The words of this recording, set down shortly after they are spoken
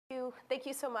Thank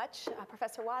you so much,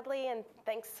 Professor Wadley, and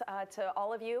thanks to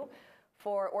all of you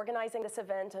for organizing this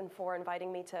event and for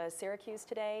inviting me to Syracuse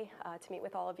today to meet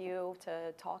with all of you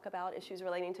to talk about issues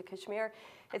relating to Kashmir.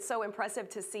 It's so impressive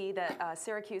to see that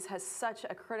Syracuse has such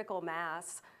a critical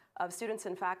mass of students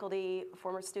and faculty,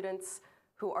 former students,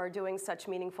 who are doing such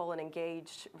meaningful and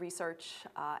engaged research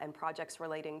and projects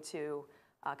relating to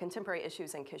contemporary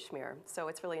issues in Kashmir. So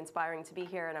it's really inspiring to be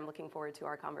here, and I'm looking forward to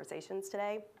our conversations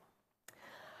today.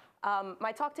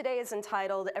 My talk today is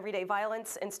entitled Everyday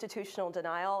Violence, Institutional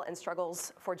Denial, and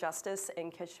Struggles for Justice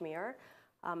in Kashmir.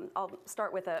 I'll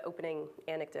start with an opening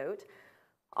anecdote.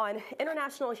 On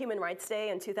International Human Rights Day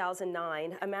in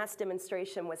 2009, a mass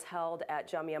demonstration was held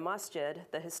at Jamia Masjid,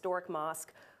 the historic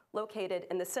mosque located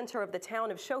in the center of the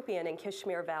town of Shopian in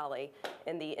Kashmir Valley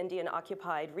in the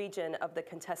Indian-occupied region of the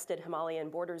contested Himalayan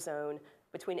border zone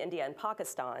between India and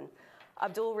Pakistan.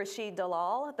 Abdul Rashid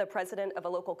Dalal, the president of a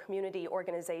local community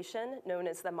organization known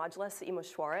as the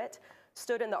Majlis-e-Mushwarat,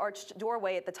 stood in the arched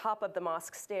doorway at the top of the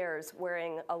mosque stairs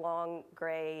wearing a long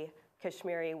gray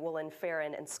Kashmiri woolen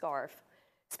farran and scarf.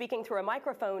 Speaking through a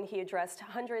microphone, he addressed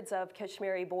hundreds of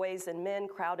Kashmiri boys and men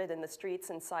crowded in the streets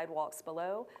and sidewalks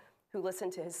below, who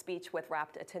listened to his speech with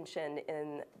rapt attention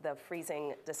in the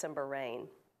freezing December rain.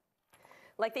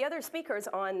 Like the other speakers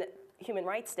on Human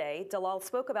Rights Day, Dalal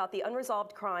spoke about the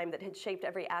unresolved crime that had shaped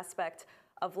every aspect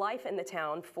of life in the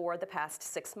town for the past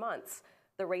 6 months,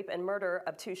 the rape and murder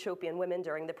of 2 Shopian women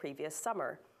during the previous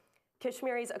summer.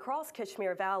 Kashmiris across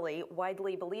Kashmir Valley,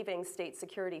 widely believing state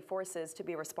security forces to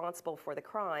be responsible for the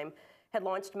crime, had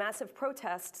launched massive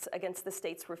protests against the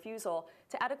state's refusal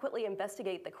to adequately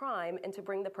investigate the crime and to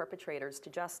bring the perpetrators to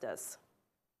justice.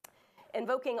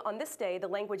 Invoking on this day the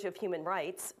language of human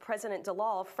rights, President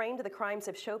Dalal framed the crimes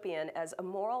of Shopian as a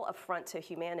moral affront to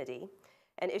humanity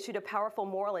and issued a powerful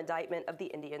moral indictment of the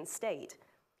Indian state.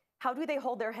 How do they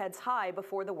hold their heads high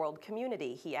before the world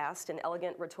community, he asked in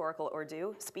elegant rhetorical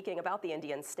Urdu, speaking about the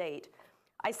Indian state.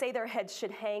 I say their heads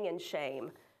should hang in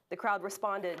shame. The crowd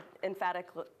responded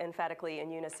emphatically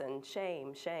in unison,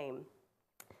 shame, shame.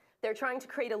 They're trying to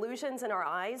create illusions in our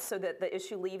eyes so that the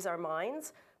issue leaves our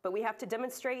minds, but we have to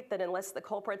demonstrate that unless the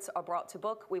culprits are brought to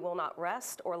book, we will not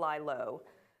rest or lie low.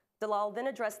 Dalal then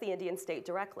addressed the Indian state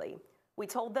directly. We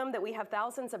told them that we have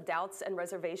thousands of doubts and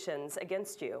reservations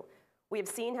against you. We have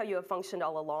seen how you have functioned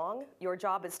all along. Your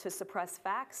job is to suppress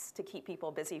facts, to keep people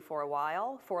busy for a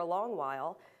while, for a long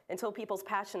while, until people's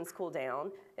passions cool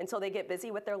down, until they get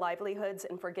busy with their livelihoods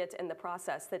and forget in the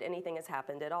process that anything has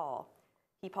happened at all.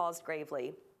 He paused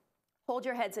gravely. Hold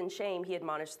your heads in shame, he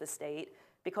admonished the state,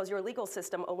 because your legal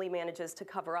system only manages to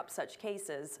cover up such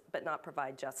cases, but not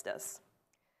provide justice.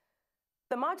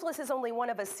 The Majlis is only one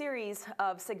of a series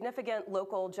of significant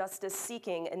local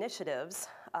justice-seeking initiatives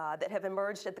that have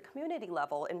emerged at the community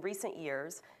level in recent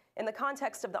years in the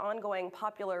context of the ongoing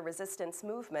popular resistance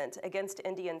movement against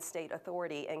Indian state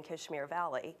authority in Kashmir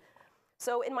Valley.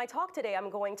 So in my talk today, I'm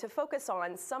going to focus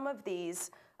on some of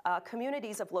these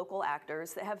communities of local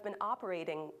actors that have been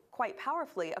operating quite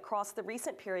powerfully across the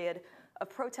recent period of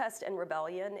protest and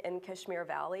rebellion in Kashmir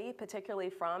Valley, particularly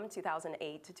from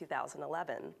 2008 to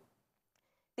 2011.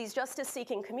 These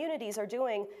justice-seeking communities are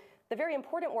doing the very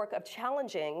important work of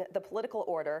challenging the political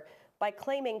order by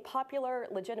claiming popular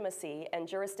legitimacy and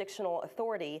jurisdictional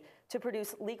authority to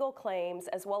produce legal claims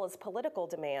as well as political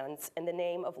demands in the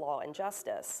name of law and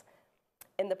justice.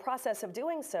 In the process of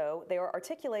doing so, they are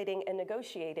articulating and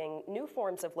negotiating new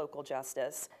forms of local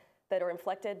justice that are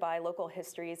inflected by local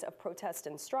histories of protest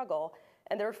and struggle,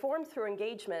 and they're formed through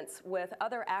engagements with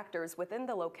other actors within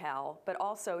the locale, but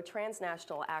also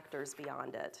transnational actors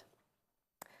beyond it.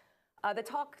 The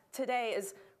talk today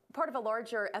is part of a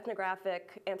larger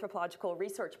ethnographic anthropological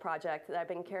research project that I've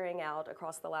been carrying out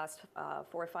across the last 4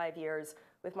 or 5 years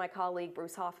with my colleague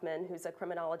Bruce Hoffman, who's a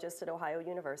criminologist at Ohio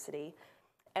University.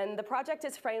 And the project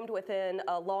is framed within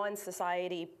a law and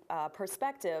society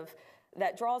perspective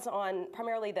that draws on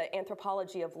primarily the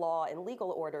anthropology of law and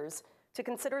legal orders to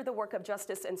consider the work of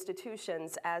justice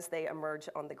institutions as they emerge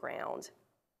on the ground.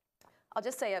 I'll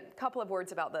just say a couple of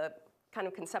words about the kind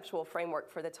of conceptual framework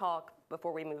for the talk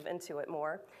before we move into it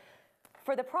more.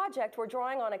 For the project, we're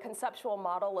drawing on a conceptual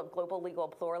model of global legal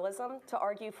pluralism to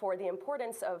argue for the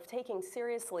importance of taking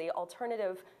seriously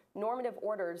alternative normative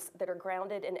orders that are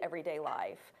grounded in everyday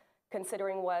life,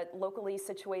 considering what locally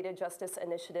situated justice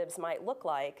initiatives might look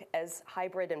like as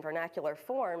hybrid and vernacular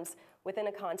forms within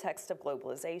a context of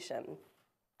globalization.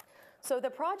 So the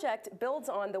project builds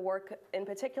on the work in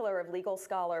particular of legal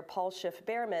scholar Paul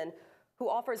Schiff-Behrman, who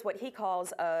offers what he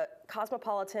calls a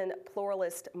cosmopolitan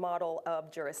pluralist model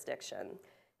of jurisdiction.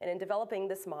 And in developing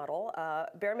this model,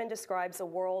 Behrman describes a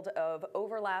world of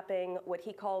overlapping what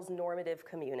he calls normative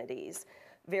communities,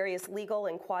 various legal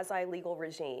and quasi-legal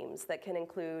regimes that can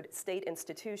include state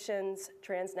institutions,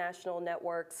 transnational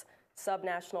networks,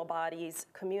 subnational bodies,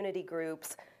 community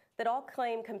groups that all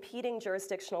claim competing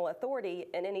jurisdictional authority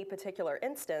in any particular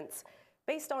instance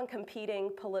based on competing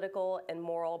political and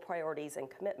moral priorities and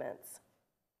commitments.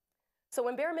 So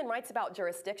when Behrman writes about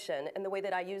jurisdiction and the way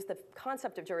that I use the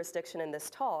concept of jurisdiction in this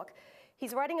talk,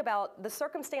 he's writing about the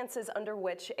circumstances under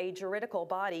which a juridical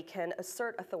body can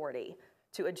assert authority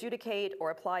to adjudicate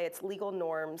or apply its legal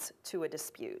norms to a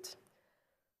dispute.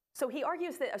 So he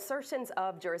argues that assertions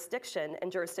of jurisdiction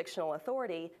and jurisdictional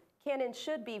authority can and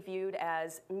should be viewed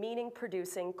as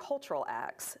meaning-producing cultural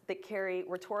acts that carry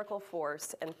rhetorical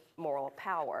force and moral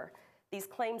power. These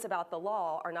claims about the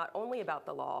law are not only about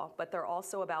the law, but they're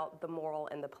also about the moral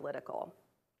and the political.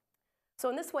 So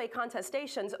in this way,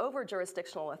 contestations over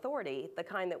jurisdictional authority, the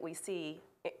kind that we see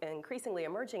increasingly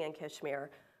emerging in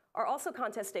Kashmir, are also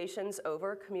contestations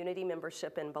over community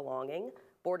membership and belonging,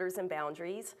 borders and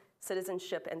boundaries,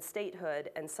 citizenship and statehood,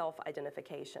 and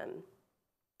self-identification.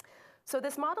 So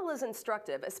this model is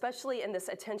instructive, especially in this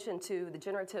attention to the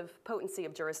generative potency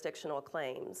of jurisdictional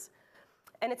claims.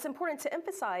 And it's important to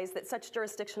emphasize that such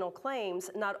jurisdictional claims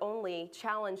not only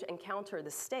challenge and counter the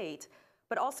state,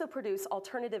 but also produce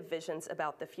alternative visions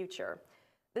about the future.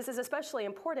 This is especially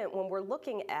important when we're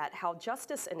looking at how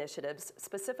justice initiatives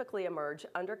specifically emerge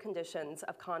under conditions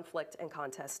of conflict and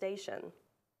contestation.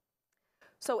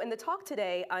 So in the talk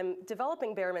today, I'm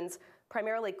developing Behrman's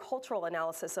primarily cultural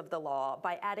analysis of the law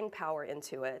by adding power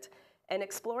into it and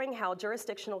exploring how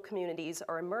jurisdictional communities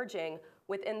are emerging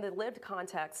within the lived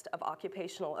context of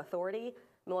occupational authority,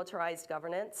 militarized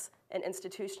governance, and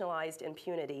institutionalized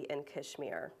impunity in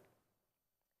Kashmir.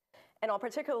 And I'll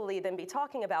particularly then be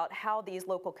talking about how these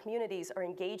local communities are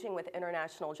engaging with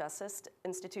international justice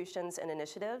institutions and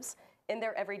initiatives in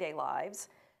their everyday lives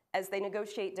as they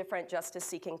negotiate different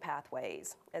justice-seeking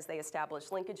pathways, as they establish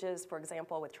linkages, for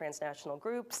example, with transnational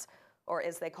groups, or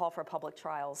as they call for public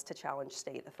trials to challenge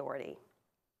state authority.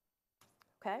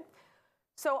 Okay?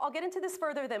 So I'll get into this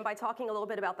further then by talking a little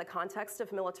bit about the context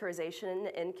of militarization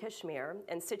in Kashmir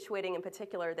and situating in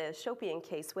particular the Shopian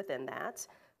case within that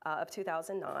of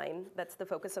 2009. That's the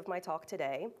focus of my talk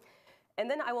today. And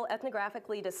then I will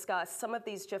ethnographically discuss some of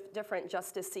these different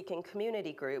justice-seeking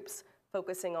community groups,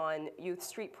 focusing on youth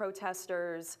street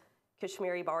protesters,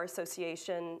 Kashmiri Bar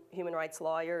Association, human rights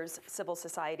lawyers, civil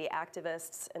society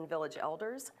activists, and village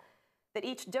elders, that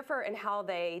each differ in how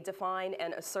they define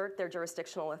and assert their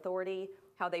jurisdictional authority,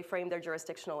 how they frame their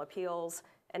jurisdictional appeals,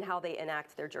 and how they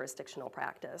enact their jurisdictional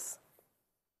practice.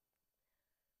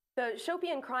 The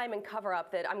Shopian crime and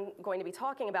cover-up that I'm going to be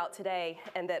talking about today,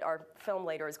 and that our film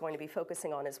later is going to be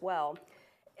focusing on as well,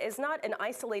 is not an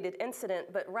isolated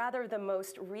incident, but rather the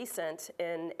most recent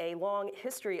in a long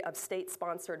history of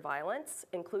state-sponsored violence,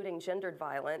 including gendered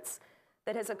violence,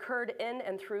 that has occurred in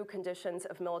and through conditions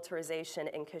of militarization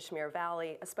in Kashmir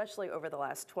Valley, especially over the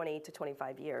last 20 to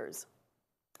 25 years.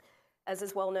 As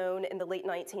is well known, in the late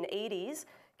 1980s,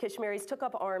 Kashmiris took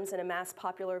up arms in a mass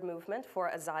popular movement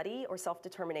for azadi, or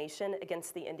self-determination,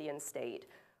 against the Indian state,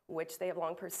 which they have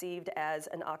long perceived as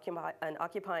an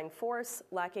occupying force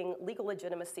lacking legal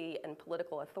legitimacy and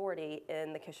political authority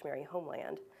in the Kashmiri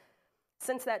homeland.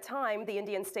 Since that time, the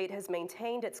Indian state has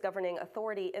maintained its governing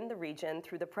authority in the region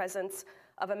through the presence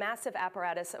of a massive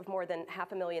apparatus of more than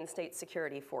 500,000 state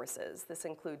security forces. This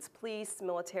includes police,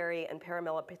 military, and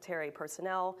paramilitary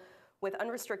personnel with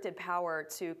unrestricted power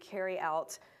to carry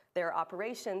out their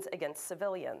operations against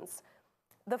civilians.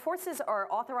 The forces are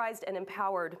authorized and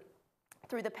empowered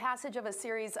through the passage of a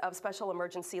series of special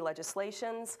emergency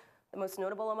legislations. The most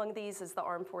notable among these is the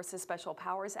Armed Forces Special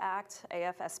Powers Act,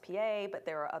 AFSPA, but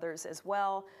there are others as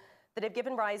well, that have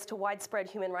given rise to widespread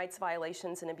human rights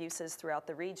violations and abuses throughout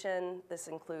the region. This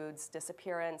includes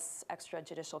disappearance,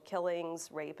 extrajudicial killings,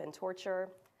 rape, and torture.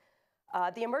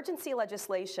 The emergency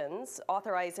legislations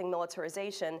authorizing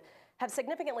militarization have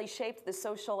significantly shaped the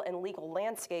social and legal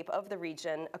landscape of the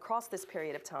region across this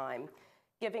period of time,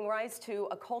 giving rise to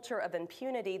a culture of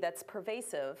impunity that's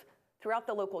pervasive throughout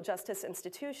the local justice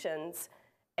institutions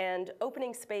and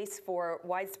opening space for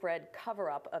widespread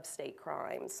cover-up of state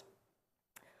crimes.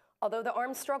 Although the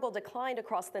armed struggle declined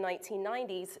across the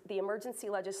 1990s, the emergency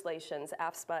legislations,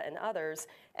 AFSPA and others,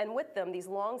 and with them these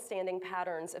long-standing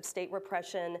patterns of state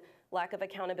repression, lack of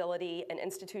accountability, and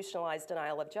institutionalized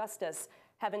denial of justice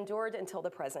have endured until the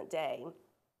present day.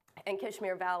 And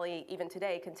Kashmir Valley, even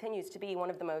today, continues to be one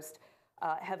of the most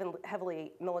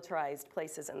heavily militarized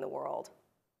places in the world.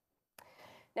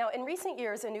 Now, in recent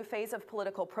years, a new phase of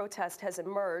political protest has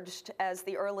emerged as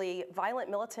the early violent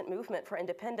militant movement for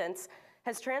independence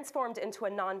has transformed into a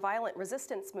nonviolent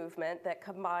resistance movement that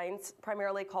combines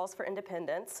primarily calls for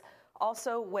independence,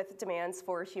 also with demands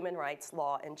for human rights,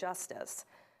 law, and justice.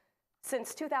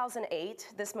 Since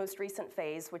 2008, this most recent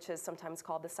phase, which is sometimes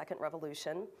called the Second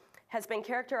Revolution, has been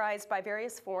characterized by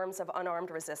various forms of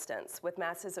unarmed resistance, with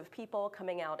masses of people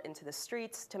coming out into the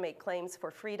streets to make claims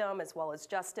for freedom as well as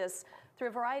justice through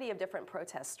a variety of different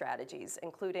protest strategies,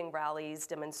 including rallies,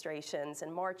 demonstrations,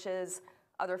 and marches,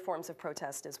 other forms of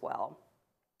protest as well.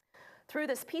 Through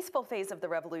this peaceful phase of the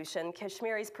revolution,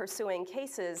 Kashmiris pursuing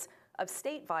cases of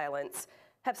state violence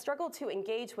have struggled to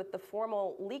engage with the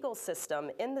formal legal system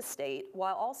in the state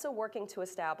while also working to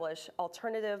establish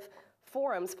alternative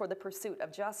forums for the pursuit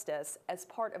of justice as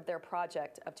part of their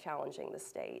project of challenging the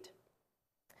state.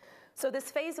 So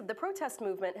this phase of the protest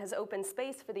movement has opened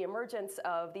space for the emergence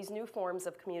of these new forms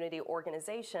of community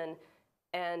organization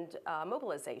and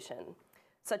mobilization,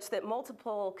 such that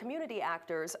multiple community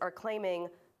actors are claiming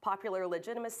popular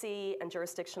legitimacy and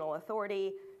jurisdictional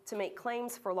authority to make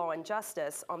claims for law and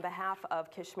justice on behalf of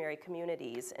Kashmiri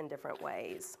communities in different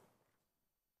ways.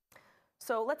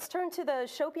 So let's turn to the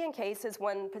Shopian case as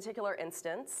one particular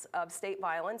instance of state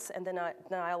violence and the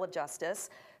denial of justice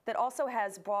that also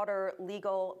has broader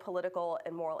legal, political,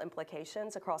 and moral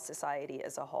implications across society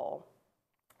as a whole.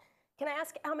 Can I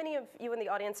ask how many of you in the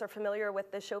audience are familiar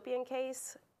with the Shopian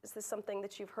case? Is this something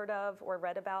that you've heard of or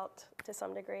read about to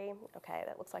some degree? Okay,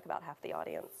 that looks like about half the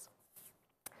audience.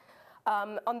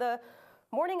 On the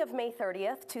morning of May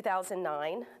 30th,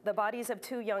 2009, the bodies of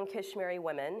two young Kashmiri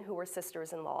women who were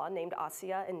sisters-in-law named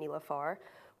Asiya and Nilafar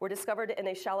were discovered in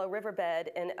a shallow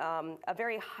riverbed in a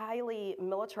very highly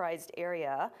militarized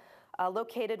area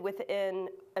located within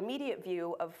immediate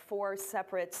view of 4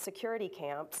 separate security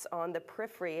camps on the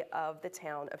periphery of the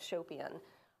town of Shopian.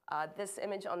 This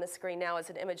image on the screen now is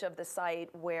an image of the site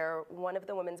where one of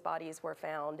the women's bodies were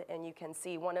found, and you can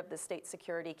see one of the state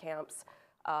security camps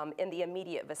in the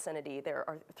immediate vicinity. There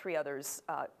are 3 others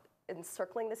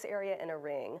encircling this area in a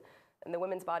ring. And the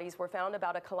women's bodies were found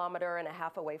about 1.5 kilometers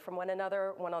away from one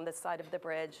another, one on this side of the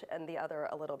bridge and the other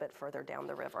a little bit further down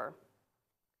the river.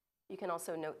 You can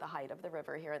also note the height of the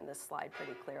river here in this slide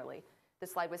pretty clearly.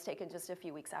 This slide was taken just a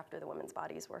few weeks after the women's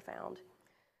bodies were found.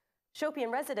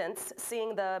 Shopian residents,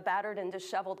 seeing the battered and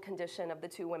disheveled condition of the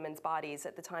 2 women's bodies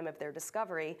at the time of their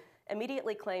discovery,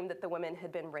 immediately claimed that the women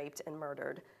had been raped and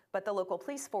murdered. But the local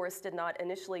police force did not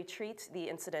initially treat the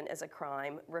incident as a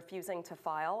crime, refusing to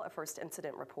file a first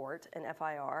incident report, an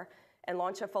FIR, and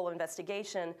launch a full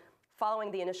investigation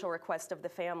following the initial request of the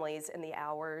families in the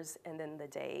hours and then the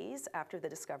days after the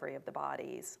discovery of the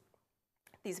bodies.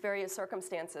 These various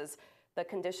circumstances, the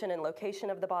condition and location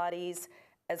of the bodies,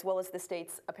 as well as the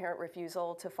state's apparent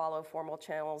refusal to follow formal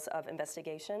channels of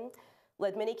investigation,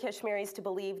 led many Kashmiris to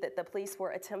believe that the police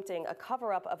were attempting a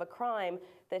cover-up of a crime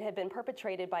that had been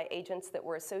perpetrated by agents that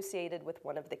were associated with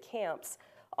one of the camps,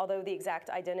 although the exact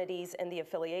identities and the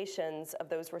affiliations of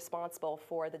those responsible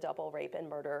for the double rape and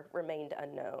murder remained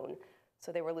unknown.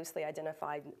 So they were loosely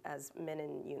identified as men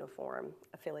in uniform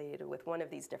affiliated with one of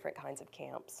these different kinds of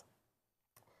camps.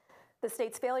 The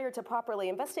state's failure to properly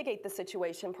investigate the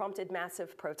situation prompted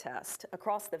massive protest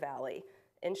across the valley,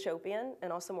 in Shopian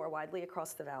and also more widely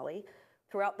across the valley,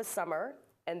 throughout the summer,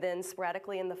 and then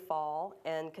sporadically in the fall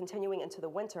and continuing into the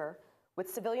winter, with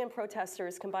civilian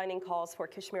protesters combining calls for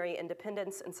Kashmiri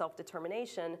independence and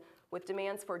self-determination with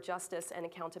demands for justice and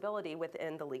accountability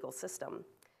within the legal system.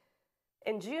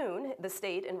 In June, the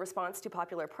state, in response to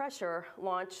popular pressure,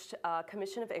 launched a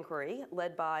commission of inquiry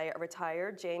led by a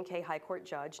retired J&K High Court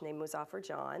judge named Muzaffar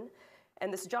John.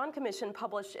 And this John Commission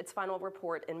published its final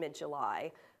report in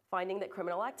mid-July, finding that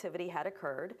criminal activity had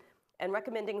occurred and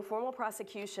recommending formal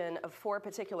prosecution of 4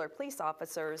 particular police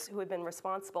officers who had been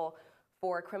responsible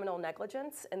for criminal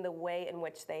negligence in the way in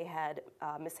which they had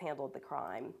mishandled the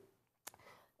crime.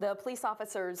 The police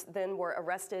officers then were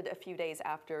arrested a few days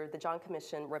after the John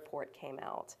Commission report came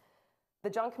out. The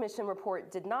John Commission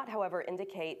report did not, however,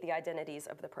 indicate the identities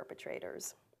of the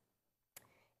perpetrators.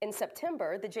 In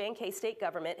September, the J&K state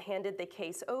government handed the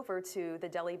case over to the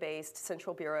Delhi-based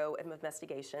Central Bureau of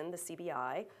Investigation, the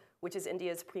CBI, which is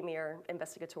India's premier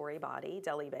investigatory body,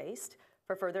 Delhi-based,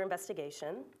 for further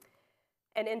investigation.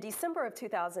 And in December of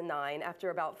 2009, after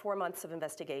about 4 months of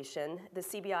investigation, the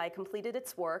CBI completed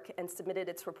its work and submitted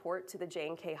its report to the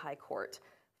J&K High Court,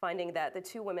 finding that the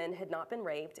 2 women had not been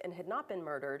raped and had not been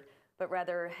murdered, but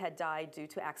rather had died due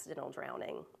to accidental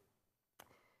drowning.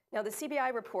 Now, the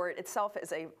CBI report itself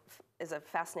is a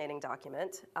fascinating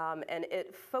document, and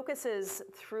it focuses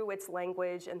through its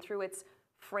language and through its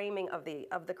framing of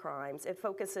the crimes, it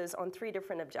focuses on three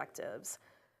different objectives.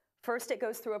 First, it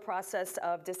goes through a process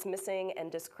of dismissing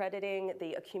and discrediting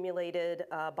the accumulated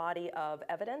body of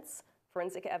evidence,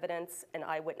 forensic evidence and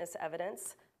eyewitness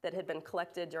evidence that had been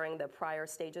collected during the prior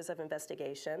stages of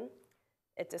investigation.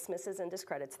 It dismisses and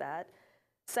discredits that.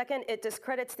 Second, it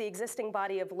discredits the existing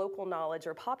body of local knowledge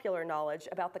or popular knowledge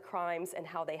about the crimes and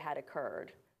how they had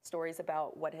occurred, stories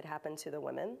about what had happened to the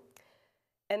women.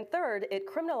 And third, it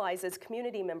criminalizes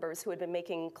community members who had been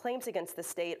making claims against the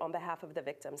state on behalf of the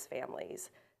victims' families.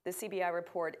 The CBI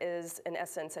report is, in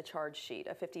essence, a charge sheet,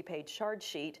 a 50-page charge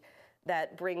sheet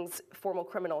that brings formal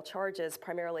criminal charges,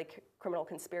 primarily criminal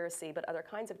conspiracy, but other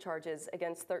kinds of charges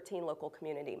against 13 local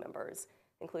community members,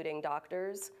 including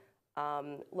doctors,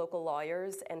 local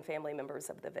lawyers, and family members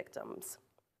of the victims.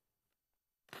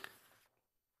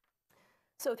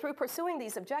 So through pursuing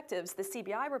these objectives, the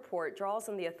CBI report draws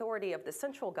on the authority of the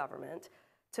central government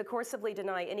to coercively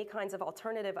deny any kinds of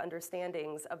alternative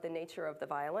understandings of the nature of the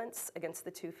violence against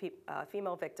the two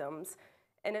female victims,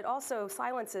 and it also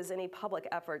silences any public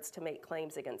efforts to make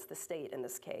claims against the state in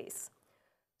this case.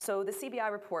 So the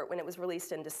CBI report, when it was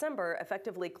released in December,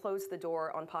 effectively closed the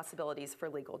door on possibilities for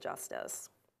legal justice.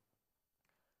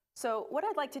 So what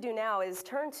I'd like to do now is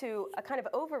turn to a kind of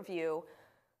overview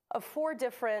of four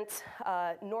different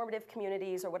normative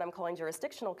communities, or what I'm calling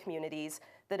jurisdictional communities,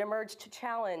 that emerged to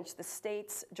challenge the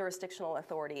state's jurisdictional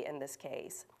authority in this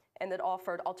case, and that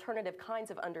offered alternative kinds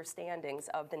of understandings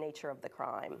of the nature of the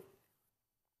crime.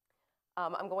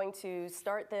 I'm going to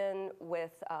start then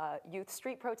with youth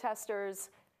street protesters,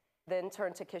 then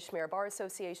turn to Kashmir Bar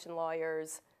Association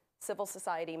lawyers, civil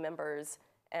society members,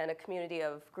 and a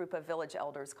group of village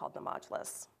elders called the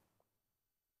Majlis.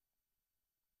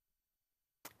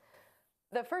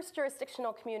 The first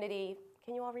jurisdictional community,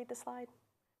 can you all read the slide?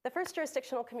 The first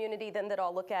jurisdictional community then that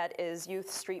I'll look at is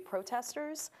youth street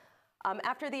protesters.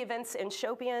 After the events in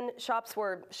Shopian, shops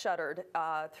were shuttered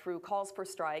through calls for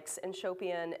strikes in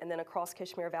Shopian and then across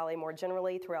Kashmir Valley more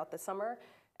generally throughout the summer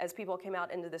as people came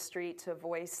out into the street to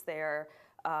voice their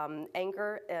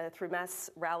anger through mass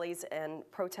rallies and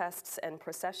protests and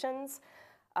processions.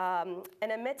 And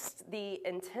amidst the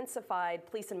intensified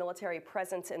police and military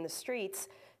presence in the streets,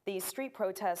 these street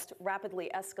protests rapidly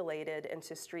escalated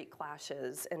into street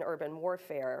clashes and urban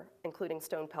warfare, including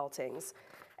stone peltings,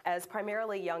 as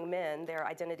primarily young men, their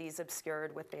identities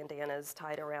obscured with bandanas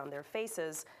tied around their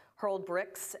faces, hurled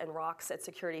bricks and rocks at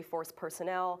security force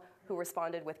personnel who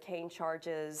responded with cane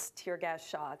charges, tear gas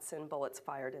shots, and bullets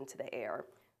fired into the air.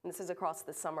 And this is across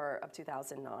the summer of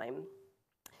 2009.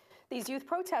 These youth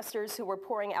protesters who were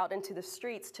pouring out into the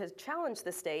streets to challenge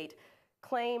the state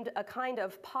claimed a kind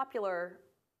of popular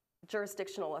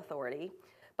jurisdictional authority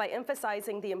by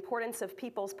emphasizing the importance of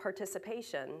people's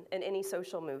participation in any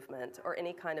social movement or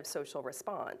any kind of social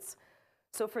response.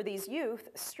 So for these youth,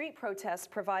 street protests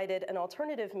provided an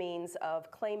alternative means of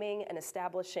claiming and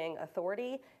establishing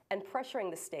authority and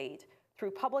pressuring the state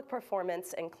through public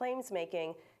performance and claims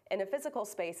making in a physical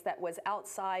space that was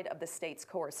outside of the state's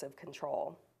coercive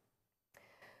control.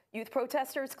 Youth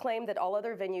protesters claimed that all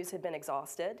other venues had been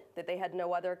exhausted, that they had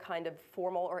no other kind of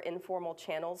formal or informal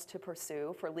channels to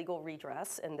pursue for legal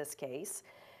redress in this case,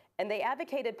 and they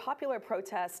advocated popular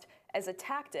protest as a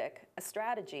tactic, a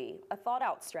strategy, a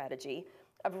thought-out strategy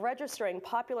of registering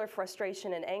popular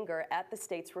frustration and anger at the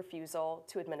state's refusal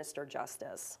to administer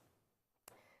justice.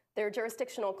 Their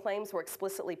jurisdictional claims were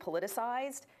explicitly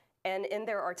politicized, and in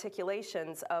their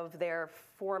articulations of their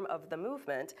form of the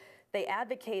movement, they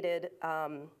advocated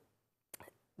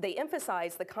they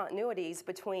emphasized the continuities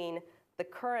between the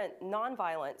current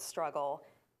nonviolent struggle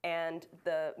and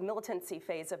the militancy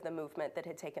phase of the movement that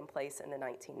had taken place in the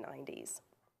 1990s.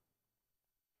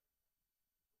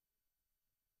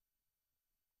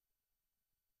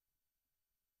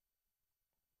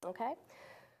 Okay.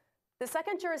 The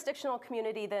second jurisdictional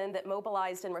community then that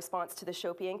mobilized in response to the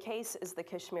Shopian case is the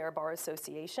Kashmir Bar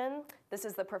Association. This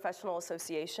is the professional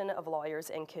association of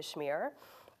lawyers in Kashmir.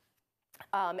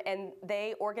 And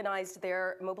they organized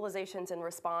their mobilizations in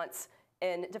response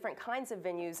in different kinds of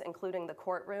venues, including the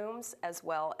courtrooms as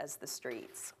well as the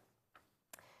streets.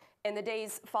 In the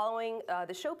days following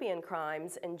the Shopian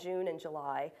crimes in June and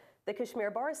July, the Kashmir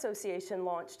Bar Association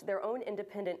launched their own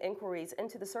independent inquiries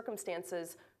into the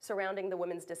circumstances surrounding the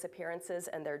women's disappearances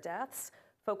and their deaths,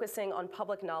 focusing on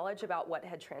public knowledge about what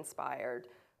had transpired.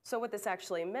 So what this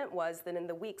actually meant was that in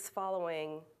the weeks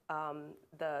following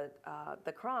the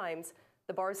crimes,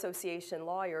 the Bar Association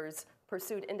lawyers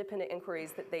pursued independent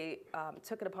inquiries that they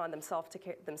took it upon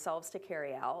themselves to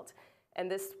carry out. And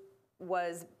this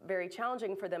was very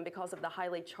challenging for them because of the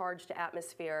highly charged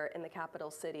atmosphere in the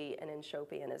capital city and in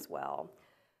Shopian as well.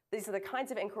 These are the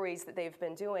kinds of inquiries that they've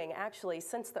been doing actually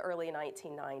since the early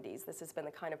 1990s. This has been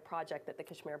the kind of project that the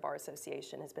Kashmir Bar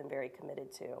Association has been very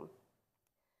committed to.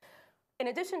 In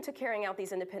addition to carrying out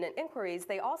these independent inquiries,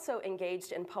 they also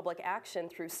engaged in public action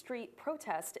through street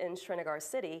protest in Srinagar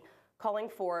city, calling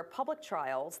for public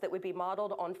trials that would be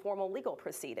modeled on formal legal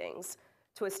proceedings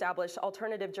to establish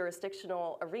alternative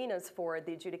jurisdictional arenas for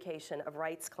the adjudication of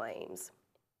rights claims.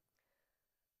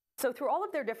 So through all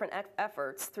of their different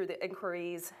efforts, through the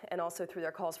inquiries and also through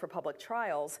their calls for public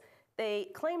trials, they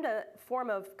claimed a form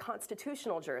of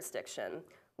constitutional jurisdiction,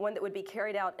 one that would be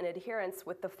carried out in adherence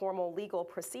with the formal legal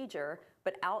procedure,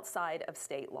 but outside of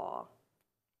state law.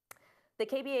 The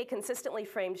KBA consistently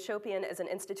framed Shopian as an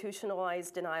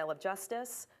institutionalized denial of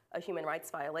justice, a human rights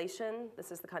violation,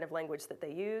 this is the kind of language that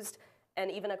they used,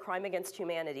 and even a crime against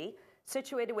humanity,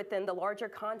 situated within the larger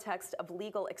context of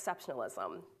legal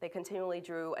exceptionalism. They continually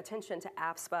drew attention to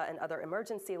AFSPA and other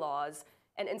emergency laws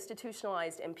and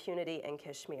institutionalized impunity in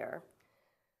Kashmir.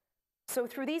 So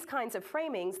through these kinds of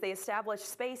framings, they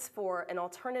established space for an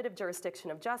alternative jurisdiction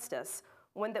of justice,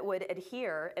 one that would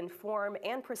adhere in form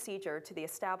and procedure to the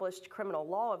established criminal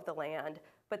law of the land,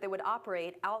 but that would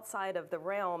operate outside of the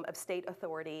realm of state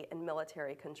authority and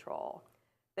military control.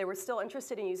 They were still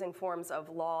interested in using forms of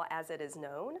law as it is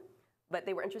known, but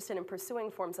they were interested in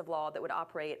pursuing forms of law that would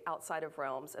operate outside of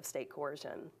realms of state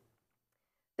coercion.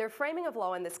 Their framing of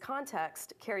law in this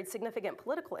context carried significant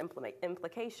political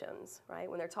implications, right?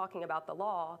 When they're talking about the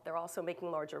law, they're also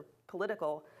making larger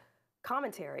political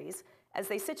commentaries as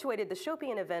they situated the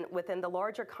Shopian event within the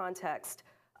larger context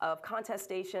of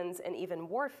contestations and even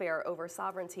warfare over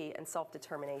sovereignty and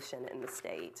self-determination in the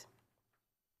state.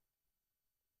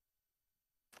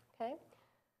 Okay.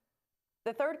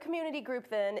 The third community group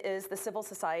then is the civil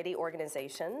society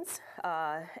organizations,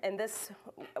 and this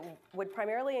would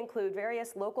primarily include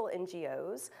various local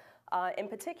NGOs, in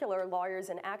particular lawyers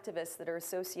and activists that are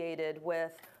associated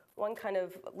with one kind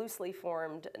of loosely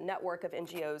formed network of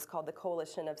NGOs called the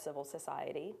Coalition of Civil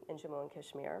Society in Jammu and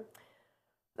Kashmir.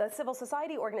 The civil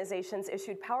society organizations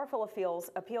issued powerful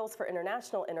appeals for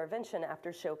international intervention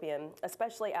after Shopian,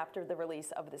 especially after the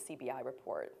release of the CBI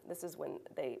report. This is when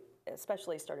they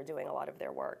especially started doing a lot of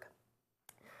their work.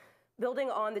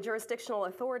 Building on the jurisdictional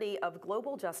authority of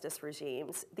global justice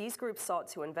regimes, these groups sought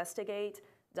to investigate,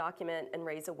 document, and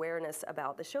raise awareness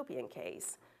about the Shopian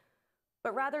case.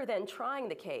 But rather than trying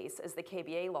the case, as the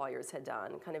KBA lawyers had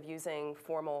done, kind of using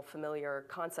formal, familiar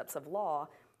concepts of law,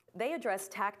 they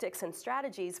addressed tactics and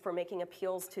strategies for making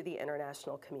appeals to the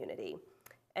international community.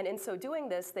 And in so doing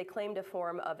this, they claimed a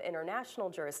form of international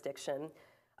jurisdiction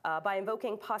by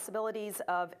invoking possibilities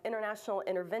of international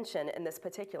intervention in this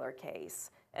particular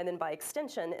case, and then by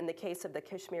extension, in the case of the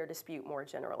Kashmir dispute more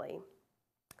generally.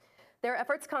 Their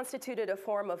efforts constituted a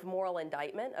form of moral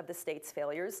indictment of the state's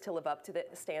failures to live up to the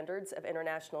standards of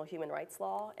international human rights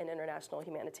law and international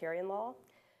humanitarian law.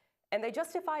 And they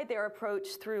justified their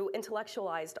approach through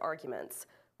intellectualized arguments,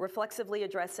 reflexively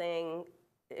addressing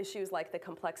issues like the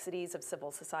complexities of civil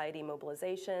society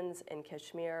mobilizations in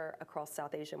Kashmir, across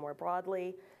South Asia more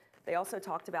broadly. They also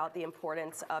talked about the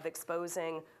importance of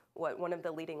exposing what one of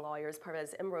the leading lawyers,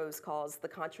 Parvez Imroz, calls the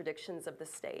contradictions of the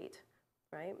state,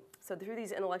 right? So through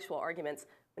these intellectual arguments,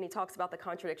 when he talks about the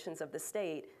contradictions of the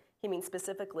state, he means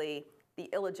specifically the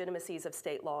illegitimacies of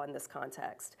state law in this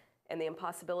context, and the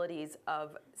impossibilities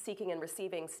of seeking and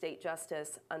receiving state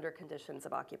justice under conditions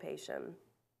of occupation.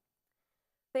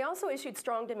 They also issued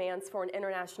strong demands for an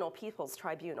international people's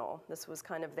tribunal. This was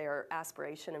kind of their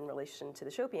aspiration in relation to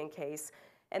the Shopian case,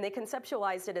 and they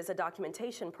conceptualized it as a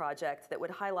documentation project that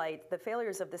would highlight the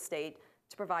failures of the state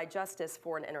to provide justice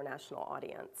for an international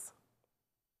audience.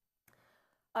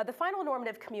 The final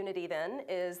normative community then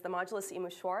is the Majlis-e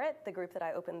Mushwarat, the group that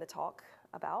I opened the talk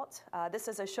about. This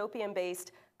is a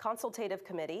Shopian-based consultative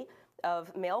committee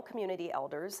of male community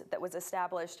elders that was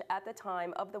established at the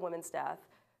time of the woman's death,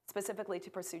 specifically to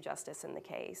pursue justice in the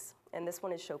case. And this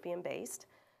one is Shopian-based.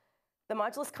 The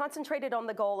Majlis concentrated on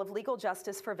the goal of legal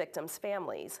justice for victims'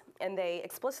 families, and they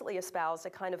explicitly espoused a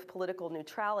kind of political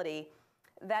neutrality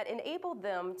that enabled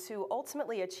them to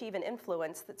ultimately achieve an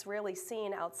influence that's rarely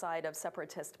seen outside of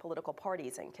separatist political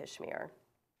parties in Kashmir.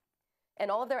 In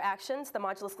all of their actions, the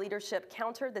Majlis leadership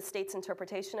countered the state's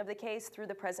interpretation of the case through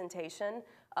the presentation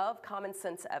of common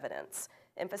sense evidence,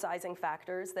 emphasizing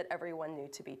factors that everyone knew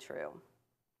to be true.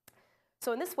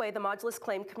 So in this way, the Majlis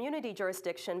claimed community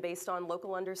jurisdiction based on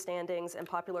local understandings and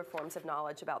popular forms of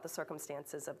knowledge about the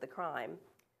circumstances of the crime.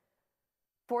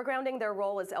 Foregrounding their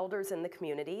role as elders in the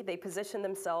community, they positioned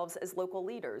themselves as local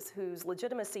leaders whose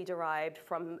legitimacy derived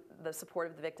from the support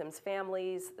of the victims'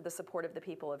 families, the support of the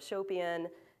people of Shopian,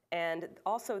 and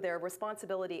also their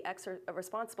responsible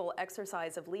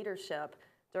exercise of leadership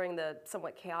during the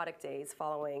somewhat chaotic days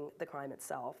following the crime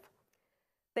itself.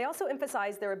 They also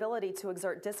emphasize their ability to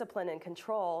exert discipline and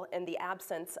control in the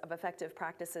absence of effective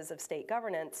practices of state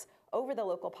governance over the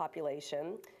local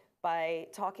population by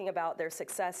talking about their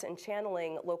success in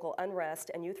channeling local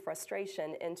unrest and youth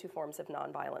frustration into forms of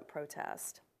nonviolent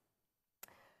protest.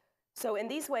 So in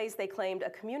these ways, they claimed a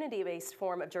community-based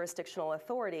form of jurisdictional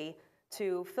authority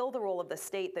to fill the role of the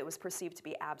state that was perceived to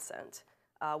be absent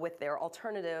with their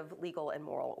alternative legal and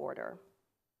moral order.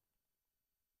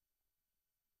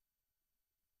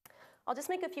 I'll just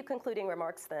make a few concluding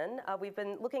remarks then. We've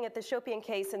been looking at the Shopian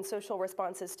case and social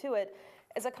responses to it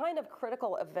as a kind of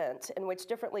critical event in which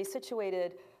differently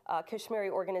situated Kashmiri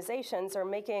organizations are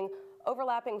making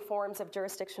overlapping forms of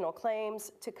jurisdictional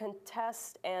claims to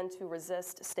contest and to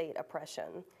resist state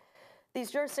oppression.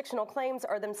 These jurisdictional claims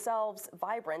are themselves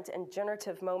vibrant and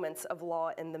generative moments of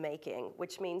law in the making,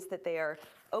 which means that they are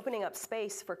opening up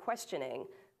space for questioning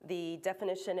the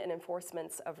definition and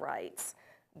enforcements of rights,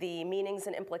 the meanings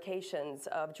and implications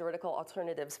of juridical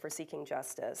alternatives for seeking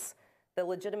justice, the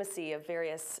legitimacy of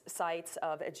various sites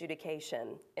of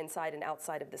adjudication inside and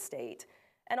outside of the state,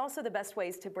 and also the best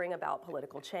ways to bring about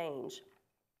political change.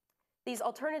 These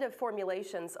alternative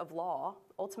formulations of law,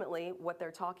 ultimately what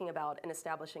they're talking about and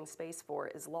establishing space for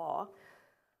is law,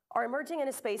 are emerging in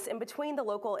a space in between the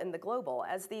local and the global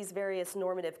as these various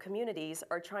normative communities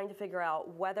are trying to figure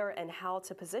out whether and how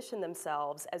to position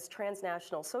themselves as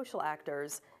transnational social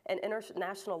actors and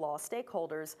international law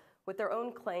stakeholders with their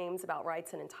own claims about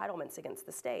rights and entitlements against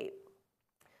the state.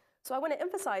 So I want to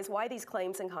emphasize why these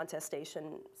claims and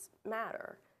contestations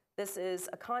matter. This is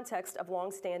a context of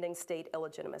longstanding state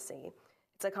illegitimacy.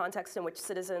 It's a context in which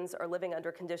citizens are living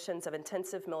under conditions of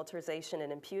intensive militarization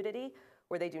and impunity,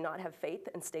 where they do not have faith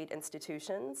in state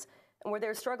institutions, and where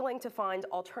they're struggling to find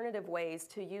alternative ways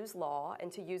to use law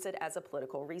and to use it as a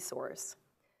political resource.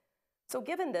 So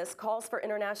given this, calls for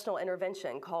international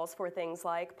intervention, calls for things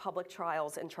like public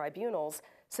trials and tribunals,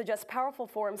 suggest powerful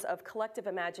forms of collective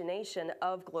imagination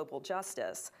of global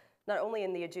justice, not only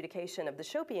in the adjudication of the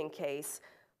Shopian case,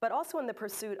 but also in the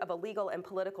pursuit of a legal and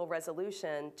political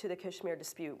resolution to the Kashmir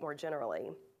dispute more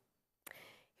generally.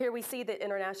 Here we see that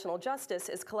international justice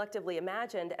is collectively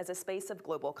imagined as a space of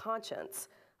global conscience,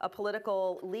 a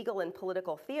political, legal, and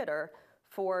political theater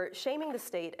for shaming the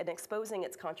state and exposing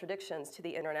its contradictions to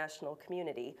the international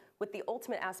community, with the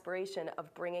ultimate aspiration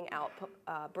of bringing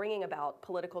about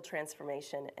political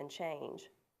transformation and change.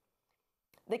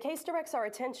 The case directs our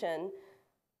attention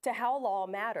to how law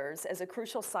matters as a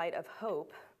crucial site of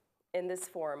hope in this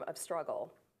form of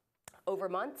struggle. Over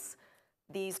months,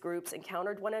 these groups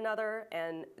encountered one another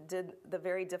and did the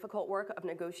very difficult work of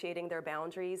negotiating their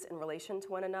boundaries in relation to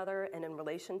one another and in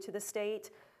relation to the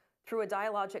state through a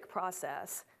dialogic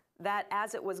process that,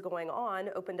 as it was going on,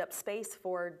 opened up space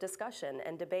for discussion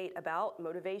and debate about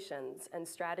motivations and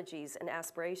strategies and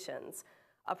aspirations,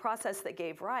 a process that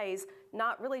gave rise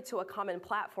not really to a common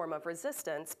platform of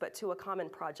resistance, but to a common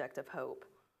project of hope.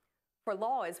 For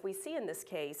law, as we see in this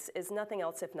case, is nothing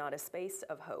else if not a space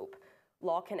of hope.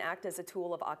 Law can act as a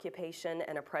tool of occupation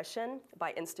and oppression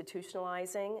by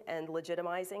institutionalizing and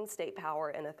legitimizing state power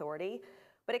and authority,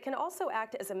 but it can also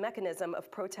act as a mechanism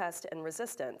of protest and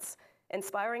resistance,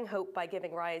 inspiring hope by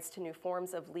giving rise to new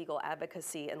forms of legal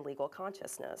advocacy and legal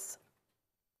consciousness.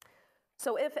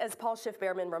 So if, as Paul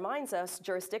Schiff-Behrman reminds us,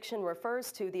 jurisdiction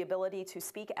refers to the ability to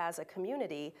speak as a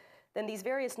community, then these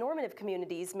various normative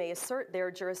communities may assert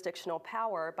their jurisdictional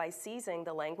power by seizing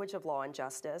the language of law and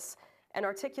justice and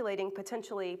articulating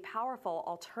potentially powerful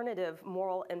alternative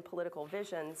moral and political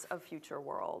visions of future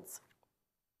worlds.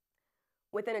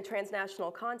 Within a transnational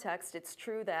context, it's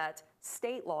true that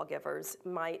state lawgivers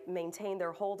might maintain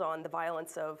their hold on the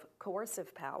violence of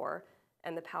coercive power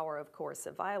and the power of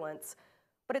coercive violence,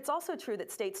 but it's also true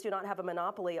that states do not have a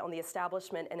monopoly on the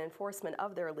establishment and enforcement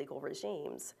of their legal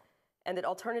regimes, and that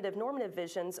alternative normative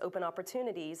visions open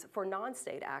opportunities for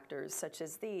non-state actors such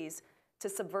as these to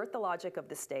subvert the logic of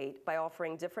the state by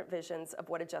offering different visions of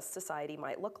what a just society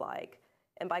might look like,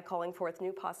 and by calling forth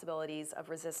new possibilities of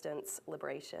resistance,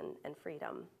 liberation, and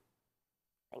freedom.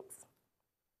 Thanks.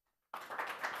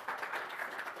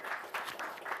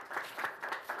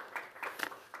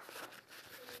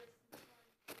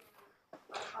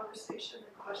 Conversation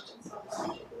and questions on the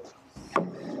subject.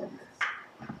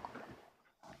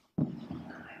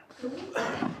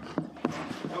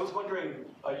 I was wondering,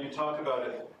 you talk about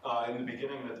it in the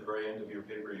beginning and at the very end of your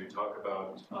paper, you talk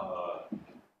about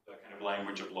the kind of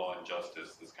language of law and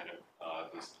justice, this kind of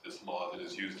this law that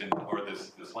is used in, or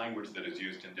this language that is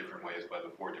used in different ways by the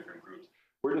four different groups.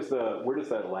 where does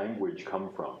that language come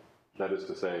from? That is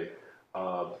to say,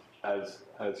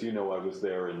 as you know, I was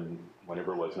there in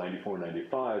whenever it was, 94,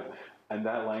 95, and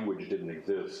that language didn't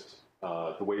exist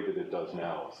the way that it does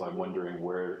now. So I'm wondering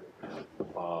where,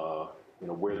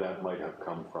 where that might have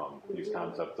come from, these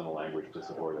concepts and a language to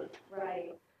support it.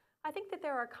 Right. I think that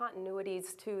there are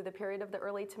continuities to the period of the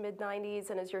early to mid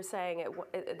 90s, and as you're saying,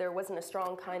 there wasn't a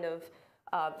strong kind of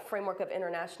framework of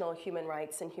international human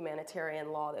rights and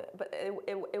humanitarian law, but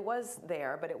it was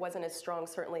there, but it wasn't as strong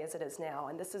certainly as it is now.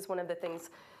 And this is one of the things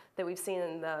that we've seen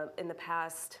in the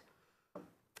past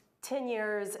 10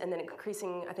 years, and then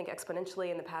increasing, I think, exponentially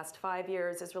in the past 5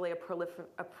 years, is really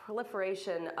a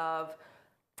proliferation of,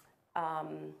 I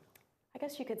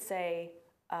guess you could say,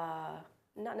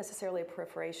 not necessarily a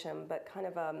proliferation, but kind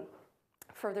of a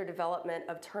further development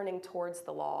of turning towards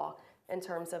the law in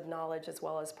terms of knowledge as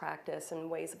well as practice and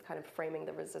ways of kind of framing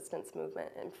the resistance movement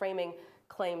and framing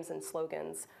claims and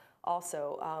slogans.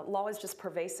 Also, law is just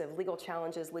pervasive. Legal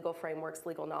challenges, legal frameworks,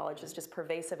 legal knowledge is just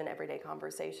pervasive in everyday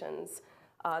conversations.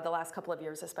 The last couple of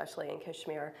years, especially in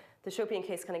Kashmir. The Shopian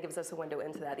case kind of gives us a window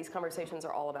into that. These conversations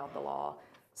are all about the law.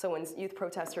 So when youth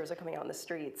protesters are coming out in the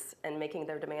streets and making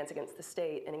their demands against the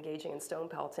state and engaging in stone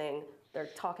pelting, they're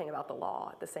talking about the law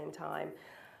at the same time.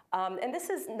 And this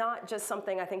is not just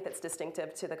something I think that's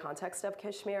distinctive to the context of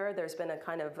Kashmir. There's been a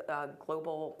kind of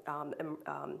global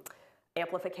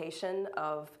amplification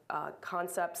of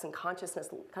concepts and consciousness,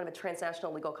 kind of a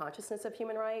transnational legal consciousness of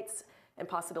human rights and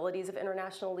possibilities of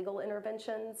international legal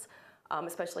interventions,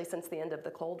 especially since the end of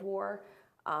the Cold War.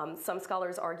 Some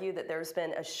scholars argue that there's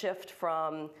been a shift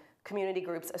from community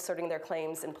groups asserting their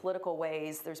claims in political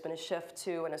ways. There's been a shift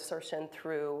to an assertion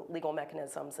through legal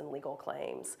mechanisms and legal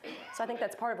claims. So I think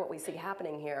that's part of what we see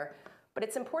happening here. But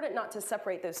it's important not to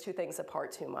separate those two things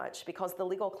apart too much, because the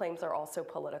legal claims are also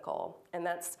political. And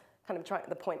that's kind of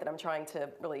the point that I'm trying to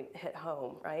really hit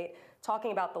home, right?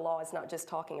 Talking about the law is not just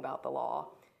talking about the law.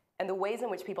 And the ways in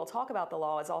which people talk about the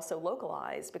law is also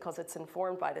localized because it's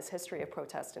informed by this history of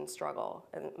protest and struggle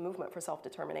and movement for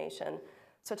self-determination.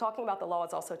 So talking about the law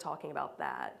is also talking about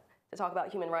that. To talk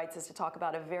about human rights is to talk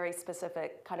about a very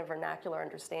specific kind of vernacular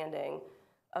understanding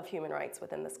of human rights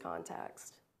within this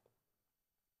context.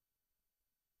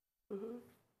 Mm-hmm.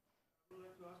 I would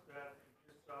like to ask that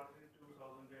you started in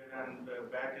 2008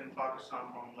 and back in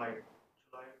Pakistan from like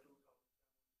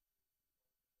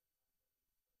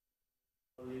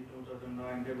July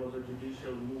 2009, there was a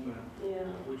judicial movement,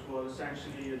 which was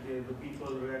essentially the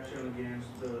people's reaction against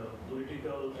the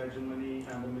political hegemony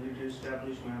and the military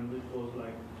establishment, which was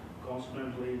like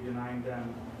constantly denying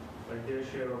them like their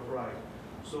share of right.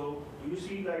 So do you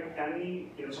see like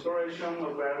any inspiration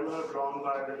or parallel drawn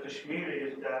by the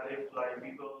Kashmiris that if like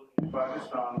people in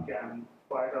Pakistan can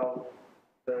fight out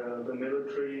the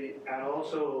military and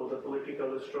also the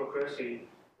political aristocracy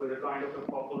with a kind of a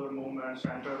popular movement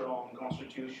centered on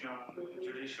constitution,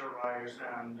 judicial rights,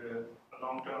 and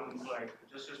long-term like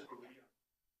justice provision?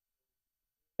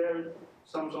 Is there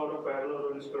some sort of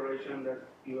parallel or inspiration that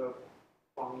you have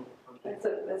found?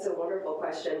 That's a wonderful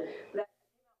question.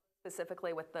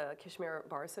 Specifically with the Kashmir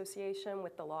Bar Association,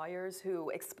 with the lawyers who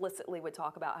explicitly would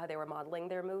talk about how they were modeling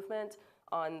their movement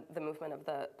on the movement of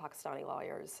the Pakistani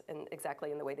lawyers, and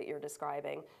exactly in the way that you're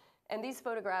describing. And these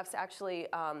photographs actually,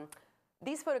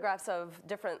 these photographs of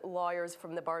different lawyers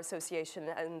from the Bar Association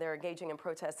and they're engaging in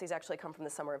protests, these actually come from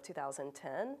the summer of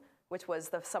 2010, which was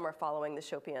the summer following the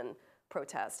Shopian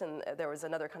protest. And there was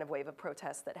another kind of wave of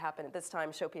protests that happened. At this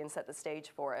time, Shopian set the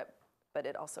stage for it, but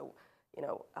it also,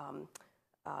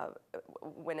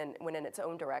 went in its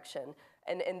own direction.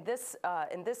 And in this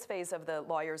phase of the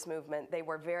lawyers' movement, they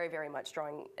were very, very much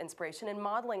drawing inspiration and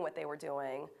modeling what they were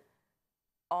doing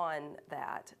on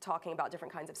that, talking about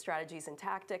different kinds of strategies and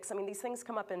tactics. I mean, these things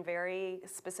come up in very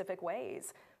specific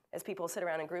ways as people sit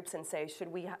around in groups and say, should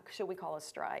we call a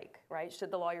strike, right? Should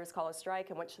the lawyers call a strike,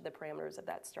 and what should the parameters of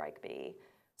that strike be?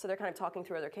 So they're kind of talking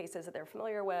through other cases that they're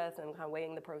familiar with and kind of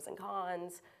weighing the pros and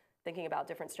cons, thinking about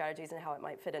different strategies and how it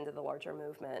might fit into the larger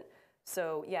movement.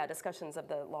 So yeah, discussions of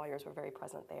the lawyers were very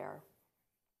present there.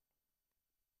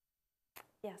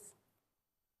 Yes?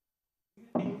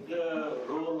 I think the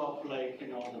role of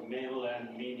the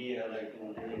mainland media,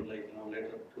 during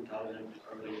later 2000s,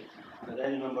 early, but I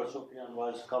remember Shopian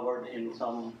was covered in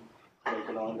some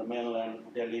in the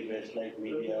mainland Delhi-based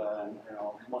media, and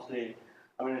mostly,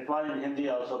 I mean it was in Hindi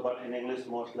also, but in English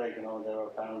most there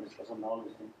were panel discussion and all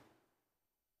these things.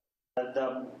 That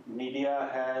the media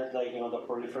has the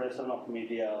proliferation of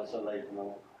media also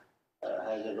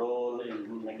has a role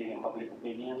in making a public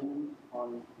opinion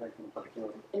on in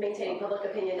particular. In maintaining public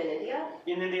opinion in India?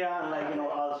 In India, and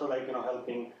also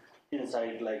helping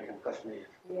inside like Kashmir.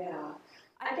 Yeah.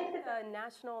 I think that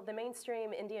the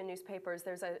mainstream Indian newspapers,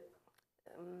 there's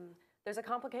a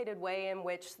complicated way in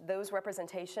which those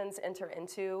representations enter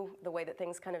into the way that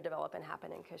things kind of develop and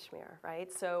happen in Kashmir,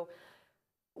 right? So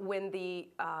when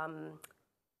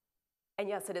and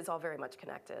yes, it is all very much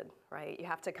connected, right? You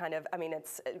have to kind of, I mean,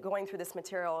 it's going through this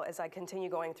material, as I continue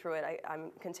going through it,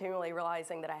 I'm continually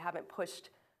realizing that I haven't pushed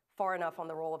far enough on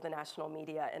the role of the national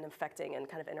media in affecting and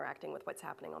kind of interacting with what's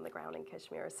happening on the ground in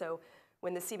Kashmir. So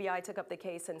when the CBI took up the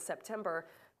case in September,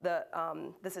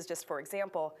 this is just for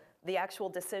example, the actual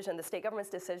decision, the state government's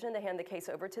decision to hand the case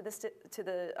over to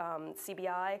the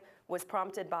CBI was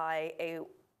prompted by a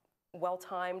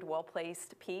well-timed,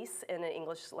 well-placed piece in an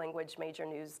English language major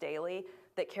news daily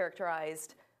that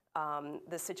characterized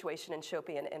the situation in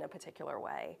Shopian in a particular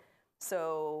way.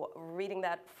 So reading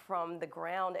that from the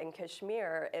ground in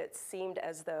Kashmir, it seemed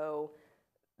as though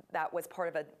that was part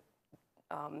of a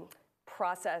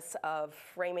process of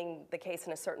framing the case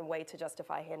in a certain way to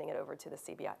justify handing it over to the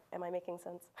CBI. Am I making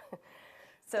sense?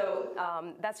 So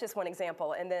that's just one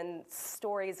example. And then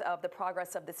stories of the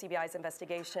progress of the CBI's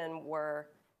investigation were,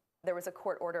 there was a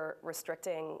court order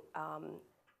restricting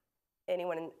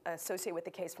anyone associated with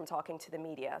the case from talking to the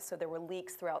media. So there were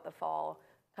leaks throughout the fall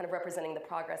kind of representing the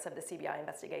progress of the CBI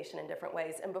investigation in different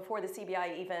ways. And before the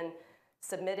CBI even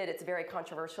submitted its very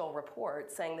controversial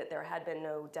report saying that there had been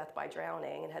no death by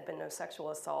drowning and had been no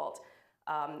sexual assault,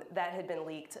 that had been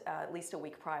leaked at least a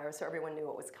week prior, so everyone knew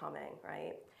what was coming,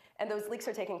 right? And those leaks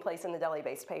are taking place in the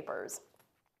Delhi-based papers.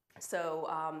 So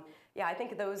yeah, I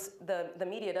think the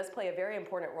media does play a very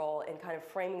important role in kind of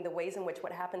framing the ways in which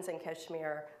what happens in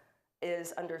Kashmir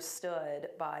is understood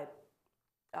by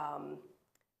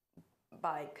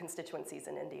constituencies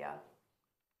in India.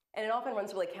 And it often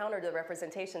runs really counter to the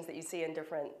representations that you see in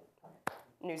different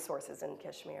news sources in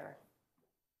Kashmir.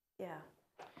 Yeah.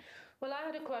 Well, I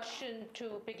had a question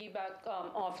to piggyback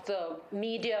off the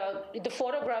media. The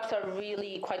photographs are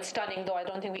really quite stunning, though I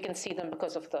don't think we can see them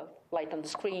because of the light on the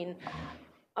screen.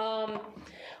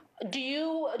 Do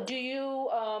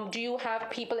you have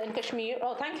people in Kashmir?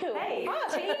 Oh, thank you. Hey.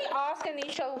 See, ask and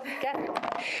ye shall get.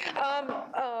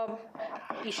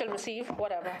 You shall receive,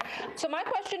 whatever. So my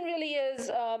question really is,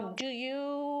 do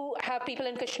you have people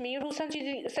in Kashmir who send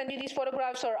you these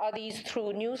photographs, or are these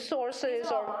through news sources?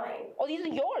 These are all mine. Oh, these are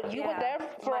yours. You were there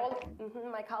for all.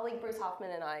 My colleague Bruce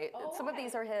Hoffman and I. Oh, some of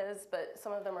these are his, but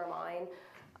some of them are mine.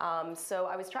 So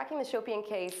I was tracking the Shopian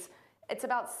case. It's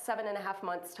about 7.5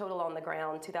 months total on the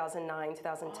ground, 2009,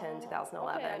 2010,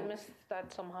 2011. Okay, I missed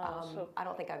that somehow. So. I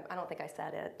don't think I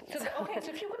said it. So, okay, so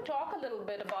if you could talk a little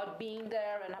bit about being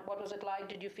there and what was it like?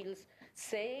 Did you feel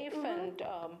safe? Mm-hmm. And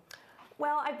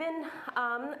well, I've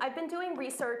been doing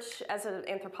research as an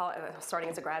anthropologist, starting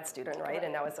as a grad student, right,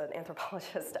 and now as an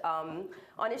anthropologist, on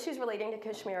issues relating to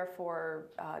Kashmir for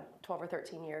 12 or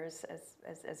 13 years,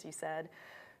 as you said.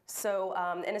 So,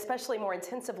 and especially more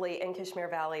intensively in Kashmir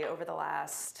Valley over the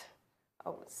last,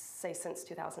 say since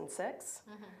 2006.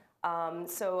 Mm-hmm.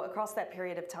 So across that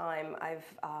period of time, I've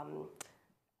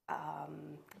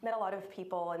met a lot of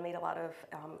people and made a lot of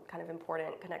kind of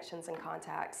important connections and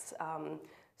contacts,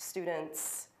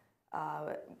 students,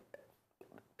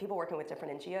 people working with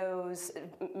different NGOs,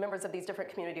 members of these different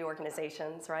community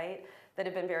organizations, right, that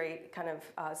have been very kind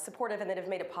of supportive and that have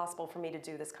made it possible for me to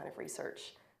do this kind of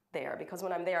research there, because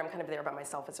when I'm there, I'm kind of there by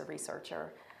myself as a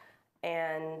researcher.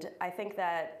 And I think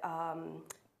that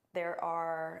there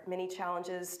are many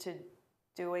challenges to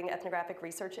doing ethnographic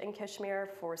research in Kashmir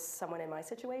for someone in my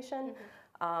situation.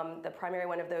 Mm-hmm. The primary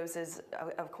one of those is,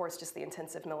 of course, just the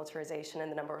intensive militarization and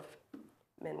the number of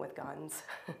men with guns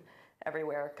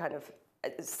everywhere, kind of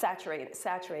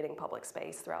saturating public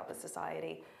space throughout the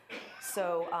society.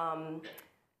 So,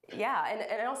 yeah,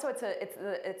 and also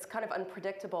it's kind of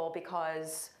unpredictable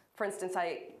because, for instance,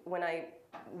 when I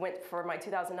went for my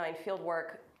 2009 field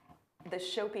work,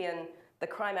 the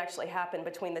crime actually happened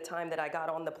between the time that I got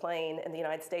on the plane in the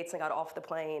United States and got off the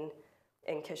plane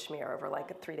in Kashmir over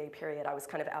like a 3-day period. I was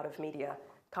kind of out of media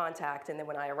contact, and then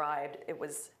when I arrived, it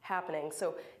was happening.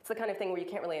 So it's the kind of thing where you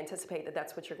can't really anticipate that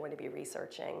that's what you're going to be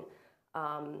researching.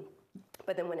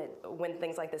 But then when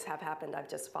things like this have happened, I've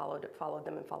just followed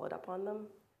them and followed up on them.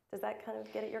 Does that kind of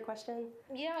get at your question?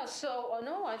 Yeah, so,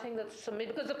 no, I think that's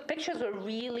amazing, because the pictures were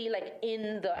really like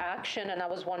in the action, and I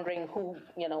was wondering who,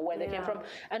 where they came from.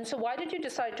 And so why did you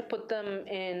decide to put them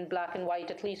in black and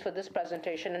white, at least for this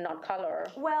presentation, and not color?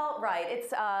 Well, right,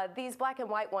 it's these black and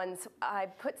white ones, I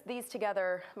put these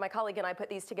together, my colleague and I put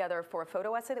these together for a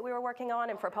photo essay that we were working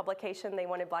on, and for publication, they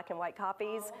wanted black and white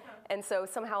copies. Oh, okay. And so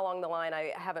somehow along the line,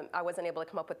 I wasn't able to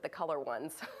come up with the color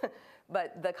ones.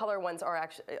 But the color ones are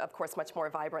actually, of course, much more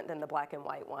vibrant than the black and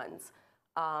white ones.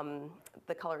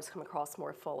 The colors come across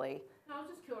more fully. I was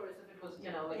just curious if it was,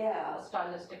 like Yeah. a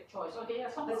stylistic choice. Okay, yeah,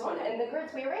 This one, and the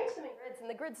grids, we arranged them in grids, and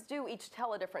the grids do each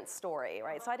tell a different story,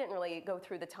 right? So I didn't really go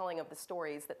through the telling of the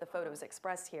stories that the photos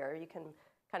express here. You can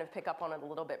kind of pick up on it a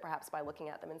little bit, perhaps by looking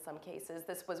at them in some cases.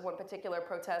 This was one particular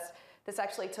protest. This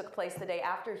actually took place the day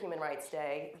after Human Rights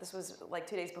Day. This was like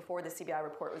 2 days before the CBI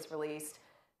report was released,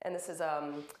 and this is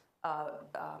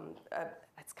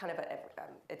it's kind of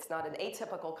it's not an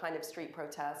atypical kind of street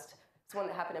protest. It's one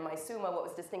that happened in Maisuma. What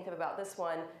was distinctive about this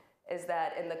one is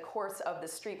that in the course of the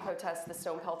street protests, the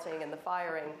stone pelting and the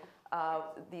firing,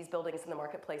 these buildings in the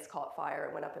marketplace caught fire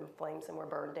and went up in flames and were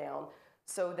burned down.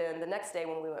 So then the next day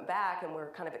when we went back and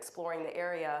we're kind of exploring the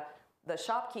area, the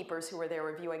shopkeepers who were there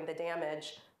reviewing the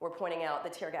damage were pointing out the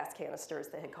tear gas canisters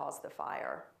that had caused the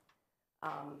fire.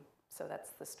 So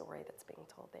that's the story that's being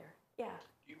told there. Yeah.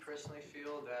 Do you personally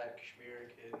feel that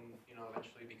Kashmir can,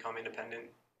 eventually become independent?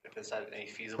 If is that any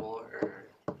feasible or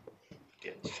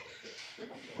yes?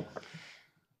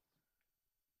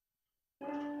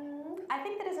 I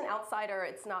think that as an outsider,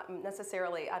 it's not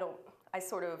necessarily. I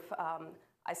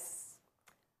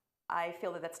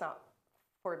feel that that's not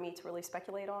for me to really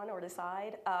speculate on or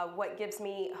decide. What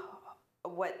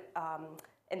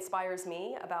inspires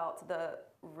me about the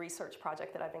research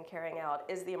project that I've been carrying out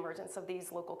is the emergence of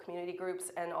these local community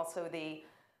groups and also the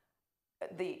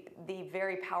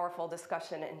very powerful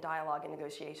discussion and dialogue and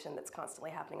negotiation that's constantly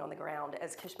happening on the ground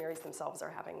as Kashmiris themselves are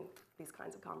having these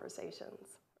kinds of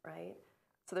conversations, right?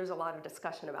 So there's a lot of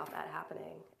discussion about that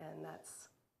happening, and that's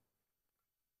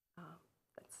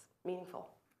meaningful.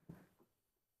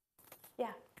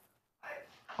 Yeah.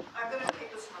 I'm going to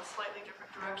take this in a slightly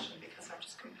different direction because I'm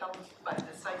just compelled by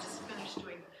this. I just finished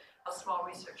doing a small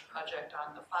research project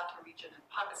on the Fatah region in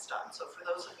Pakistan. So for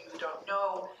those of you who don't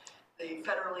know, the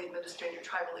federally administrated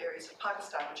tribal areas of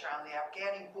Pakistan, which are on the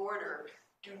Afghani border,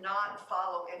 do not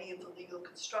follow any of the legal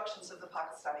constructions of the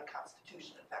Pakistani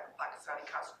Constitution. In fact, the Pakistani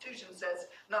Constitution says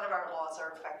none of our laws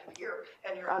are effective here,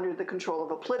 and you're under the control of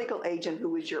a political agent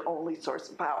who is your only source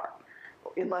of power,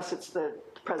 unless it's the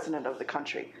president of the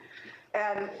country.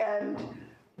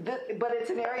 But it's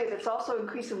an area that's also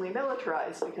increasingly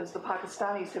militarized because the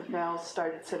Pakistanis have now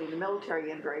started sending the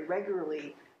military in very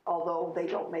regularly, although they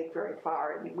don't make very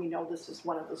far. And we know this is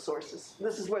one of the sources.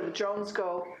 This is where the drones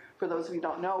go, for those of you who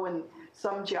don't know, and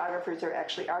some geographers are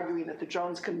actually arguing that the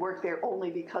drones can work there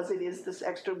only because it is this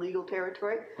extra legal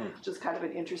territory, which is kind of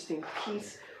an interesting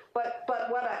piece. But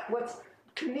what's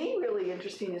to me really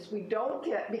interesting is we don't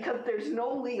get, because there's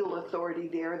no legal authority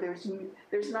there,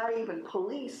 there's not even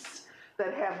police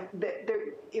that have,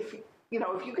 if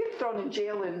you get thrown in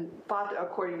jail in Fatah,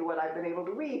 according to what I've been able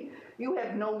to read, you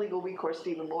have no legal recourse to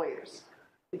even lawyers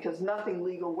because nothing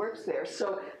legal works there.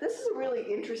 So this is a really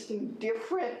interesting,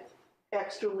 different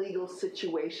extra legal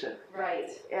situation. Right.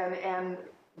 And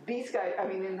these guys,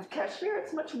 in Kashmir,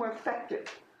 it's much more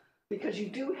effective because you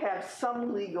do have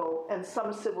some legal and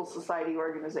some civil society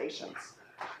organizations.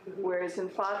 Whereas in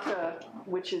Fatah,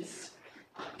 which is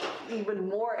even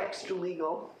more extra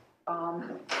legal,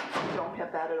 you don't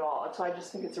have that at all. So I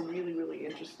just think it's a really, really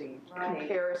interesting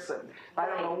comparison. I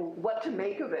don't know what to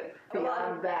make of it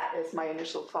beyond that is my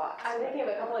initial thoughts. I'm thinking of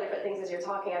a couple of different things as you're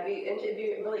talking. It'd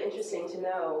be really interesting to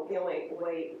know, the only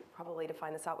way probably to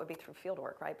find this out would be through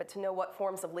fieldwork, right? But to know what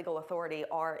forms of legal authority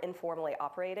are informally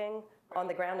operating on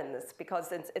the ground in this,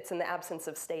 because it's in the absence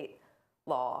of state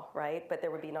law, right? But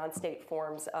there would be non-state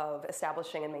forms of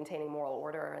establishing and maintaining moral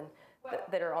order and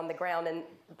that are on the ground, and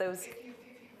those... If you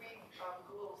read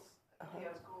Gould's, he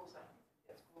has Gould's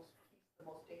piece, The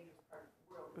Most Dangerous Part of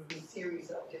the World, it's a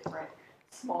series of different,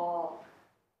 small,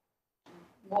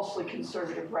 mostly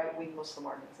conservative right-wing Muslim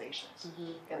organizations.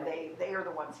 And they are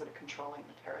the ones that are controlling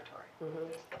the territory.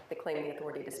 They claim the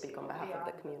authority to speak on behalf of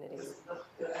the communities.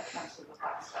 The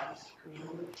Pakistanis.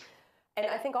 And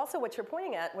I think also what you're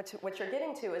pointing at, what you're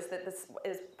getting to, is that this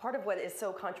is part of what is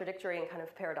so contradictory and kind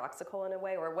of paradoxical in a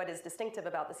way, or what is distinctive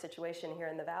about the situation here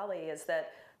in the Valley, is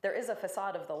that there is a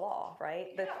facade of the law,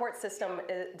 right? The court system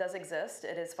does exist.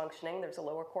 It is functioning. There's a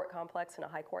lower court complex and a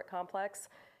high court complex.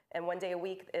 And one day a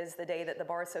week is the day that the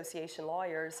Bar Association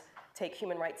lawyers take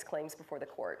human rights claims before the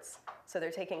courts. So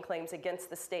they're taking claims against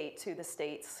the state to the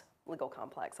state's legal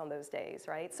complex on those days,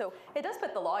 right? So it does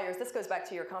put the lawyers, this goes back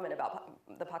to your comment about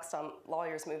the Pakistan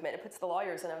lawyers movement, it puts the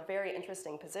lawyers in a very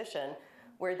interesting position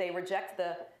where they reject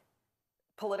the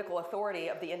political authority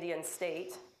of the Indian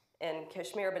state in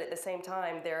Kashmir, but at the same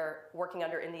time, they're working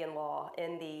under Indian law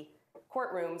in the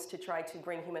courtrooms to try to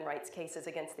bring human rights cases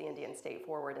against the Indian state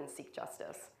forward and seek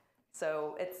justice.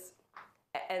 So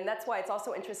And that's why it's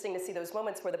also interesting to see those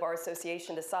moments where the Bar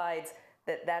Association decides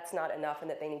that that's not enough and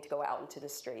that they need to go out into the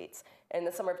streets. In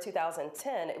the summer of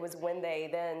 2010, it was when they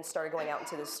then started going out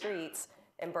into the streets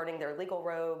and burning their legal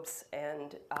robes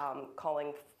and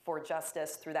calling for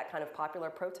justice through that kind of popular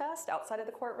protest outside of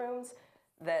the courtrooms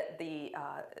that the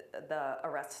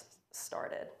arrests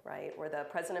started, right? Where the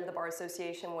president of the Bar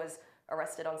Association was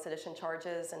arrested on sedition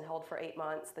charges and held for 8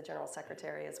 months, the general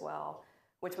secretary as well,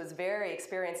 which was very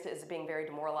experienced as being very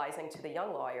demoralizing to the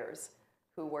young lawyers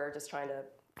who were just trying to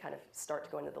kind of start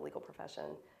to go into the legal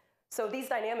profession. So these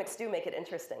dynamics do make it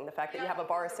interesting, the fact that you have a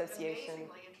Bar Association.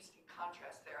 Amazingly interesting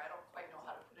contrast there. I don't quite know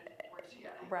how to put it in words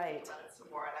yet. I Right. think about it some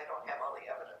more, and I don't have all the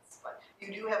evidence. But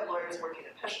you do have lawyers working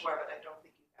in Peshawar, but I don't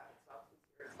think you have in South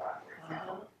Waziristan, for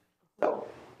example. So,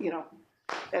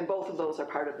 and both of those are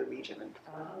part of the region,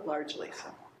 largely.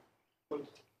 So.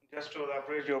 Just to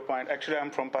elaborate your point, actually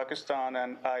I'm from Pakistan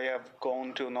and I have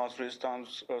gone to North Waziristan,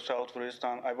 South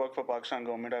Waziristan. I work for Pakistan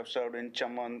government. I've served in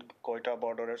Chaman, Quetta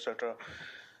border, etc.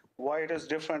 Why it is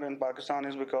different in Pakistan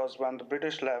is because when the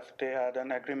British left, they had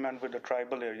an agreement with the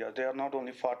tribal area. They are not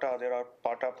only FATA, there are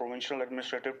FATA provincial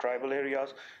administrative tribal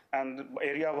areas, and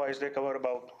area-wise they cover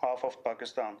about half of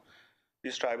Pakistan,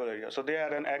 these tribal areas. So they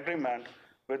had an agreement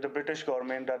with the British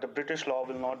government that the British law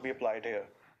will not be applied here.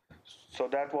 So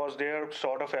that was their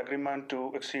sort of agreement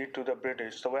to accede to the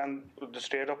British. So when the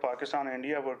state of Pakistan and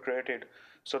India were created,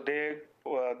 so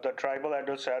the tribal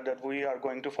elders said that we are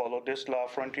going to follow this law,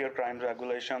 frontier crime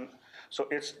regulation. So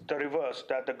it's the reverse,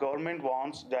 that the government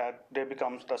wants that they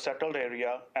become the settled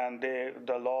area and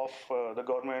the law of the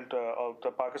government of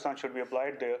the Pakistan should be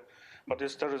applied there. But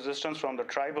it's the resistance from the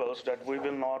tribals that we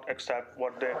will not accept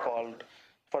what they called.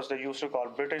 First, they used to call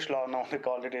British law, now they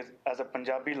call it as a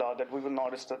Punjabi law, that we will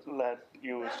not let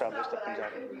you establish the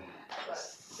Punjabi.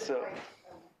 So,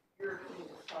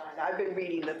 I've been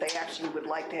reading that they actually would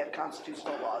like to have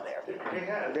constitutional law there.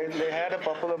 they had a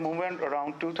popular movement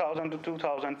around 2000 to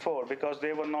 2004 because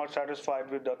they were not satisfied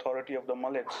with the authority of the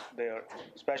Maliks there,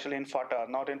 especially in FATA,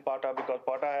 not in PATA, because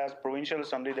PATA has provincial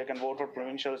assembly, they can vote for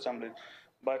provincial assemblies,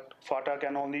 but FATA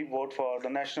can only vote for the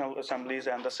national assemblies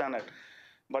and the Senate.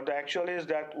 But the actual is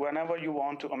that whenever you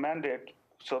want to amend it,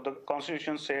 so the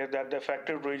Constitution says that the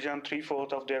affected region,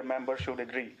 3/4 of their members should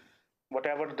agree,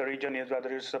 whatever the region is,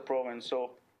 whether it's a province.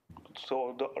 So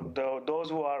those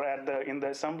who are in the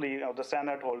assembly or the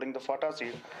Senate holding the FATA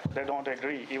seat, they don't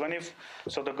agree. Even if,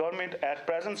 so the government at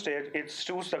present stage, it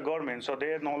suits the government, so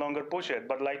they no longer push it.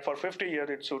 But like for 50 years,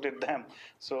 it suited them.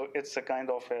 So it's a kind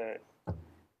of a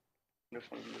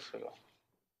different.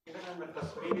 Even in the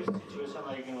Kashmir situation,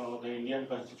 like, the Indian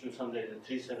constitution, there is a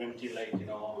 370, like,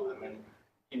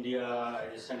 India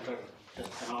as a center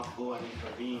just cannot go and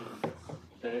intervene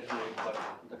directly, but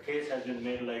the case has been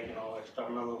made like,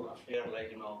 external affair,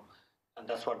 like, and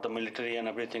that's what the military and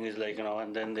everything is like,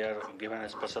 and then they are given a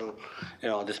special,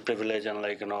 this privilege and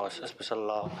like, a special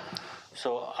law.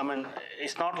 So,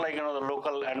 it's not like, the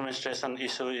local administration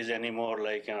issue is anymore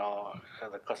like,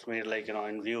 the Kashmir, like,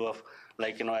 in view of,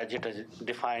 like, as it is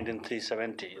defined in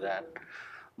 370 that,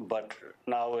 but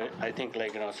now I think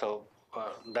like, so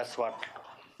that's what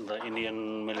the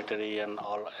Indian military and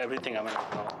everything,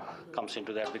 comes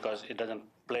into that because it doesn't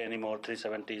play anymore.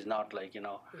 370 is not like,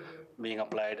 being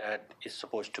applied at it's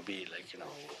supposed to be like,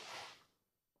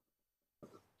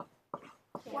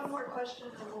 One more question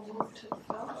and we'll move to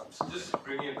Phil. So just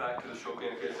bringing it back to the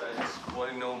Shopian case, I just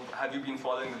want to know, have you been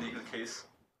following the legal case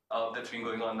that's been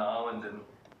going on now? And then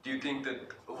do you think that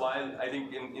while I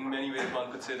think in many ways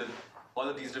one could say that all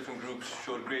of these different groups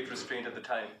showed great restraint at the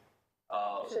time,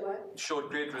 showed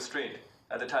great restraint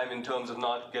at the time in terms of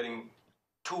not getting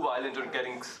too violent or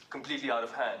getting completely out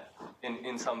of hand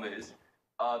in some ways.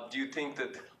 Do you think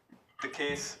that the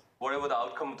case, whatever the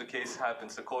outcome of the case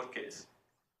happens, the court case,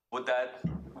 will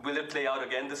it play out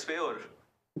again this way, or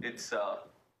it's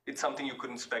something you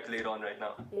couldn't speculate on right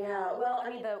now? Yeah, well,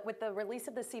 with the release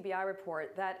of the CBI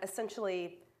report, that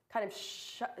essentially kind of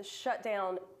shut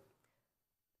down.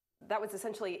 That was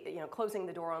essentially, closing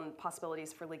the door on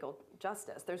possibilities for legal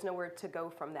justice. There's nowhere to go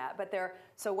from that. But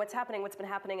so what's been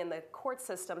happening in the court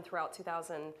system throughout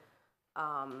 2000,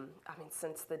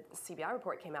 since the CBI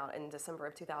report came out in December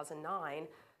of 2009,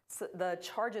 so the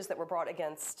charges that were brought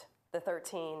against the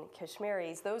 13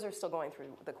 Kashmiris, those are still going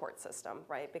through the court system,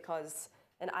 right?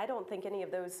 And I don't think any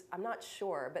of those, I'm not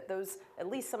sure, but at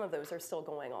least some of those are still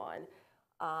going on.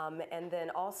 And then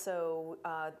also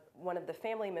one of the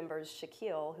family members,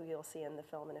 Shakil, who you'll see in the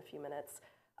film in a few minutes,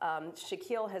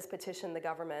 Shakil has petitioned the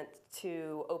government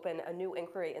to open a new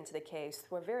inquiry into the case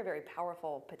through a very, very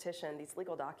powerful petition. These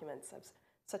legal documents have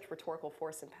such rhetorical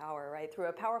force and power, right? Through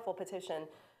a powerful petition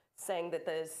saying that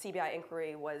the CBI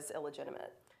inquiry was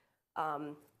illegitimate.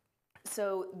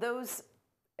 So those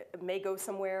may go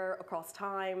somewhere across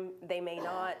time, they may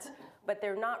not, but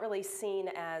they're not really seen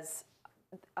as,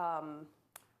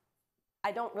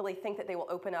 I don't really think that they will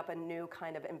open up a new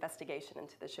kind of investigation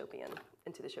into the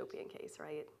Shopian case,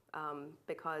 right?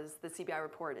 Because the CBI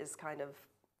report is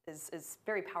is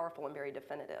very powerful and very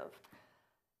definitive.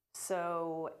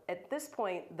 So at this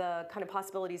point, the kind of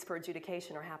possibilities for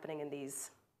adjudication are happening in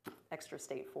these extra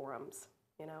state forums,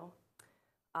 you know?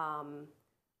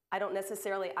 I don't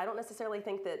necessarily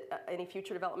think that any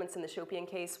future developments in the Shopian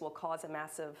case will cause a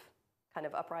massive kind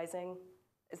of uprising,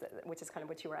 which is kind of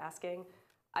what you were asking.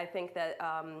 I think that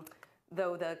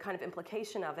though the kind of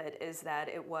implication of it is that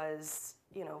it was,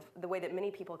 you know, the way that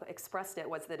many people expressed it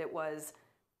was that it was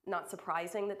not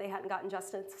surprising that they hadn't gotten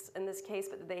justice in this case,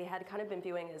 but that they had kind of been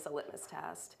viewing it as a litmus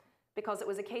test because it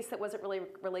was a case that wasn't really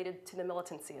related to the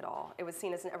militancy at all. It was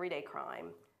seen as an everyday crime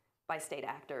by state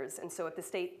actors. And so if the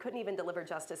state couldn't even deliver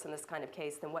justice in this kind of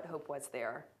case, then what hope was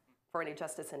there for any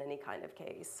justice in any kind of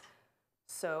case?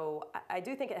 So I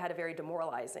do think it had a very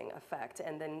demoralizing effect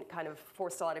and then kind of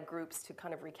forced a lot of groups to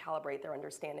kind of recalibrate their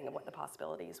understanding of what the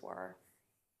possibilities were.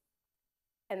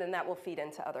 And then that will feed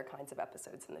into other kinds of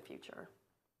episodes in the future.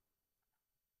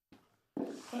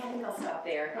 And I think I'll stop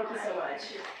there. Thank you so much.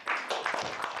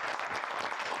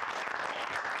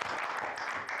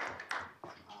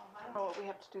 I don't know what we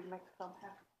have to do to make the film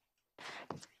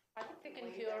happen. I think they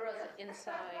can hear us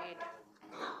inside.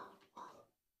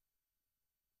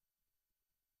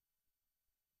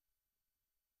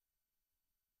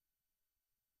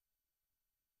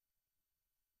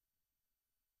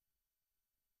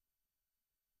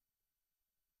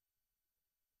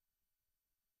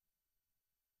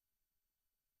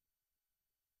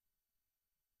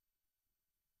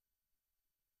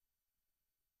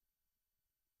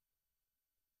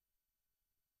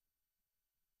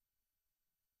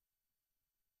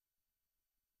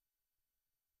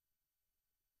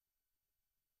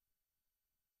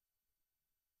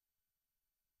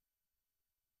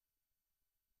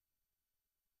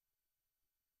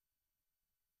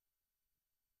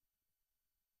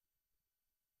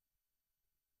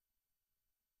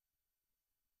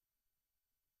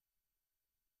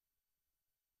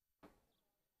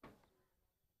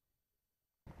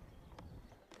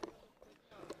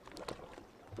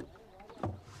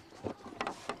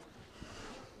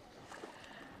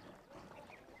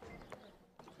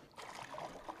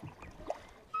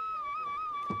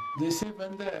 They say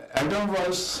when the Adam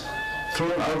was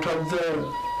thrown out of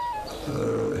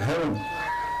the heaven,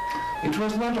 it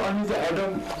was not only the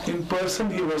Adam in person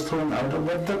he was thrown out of,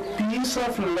 but the piece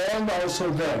of land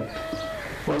also there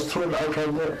was thrown out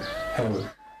of the heaven.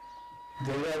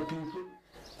 There are people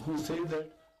who say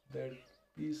that that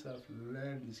piece of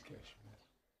land is Kashmir.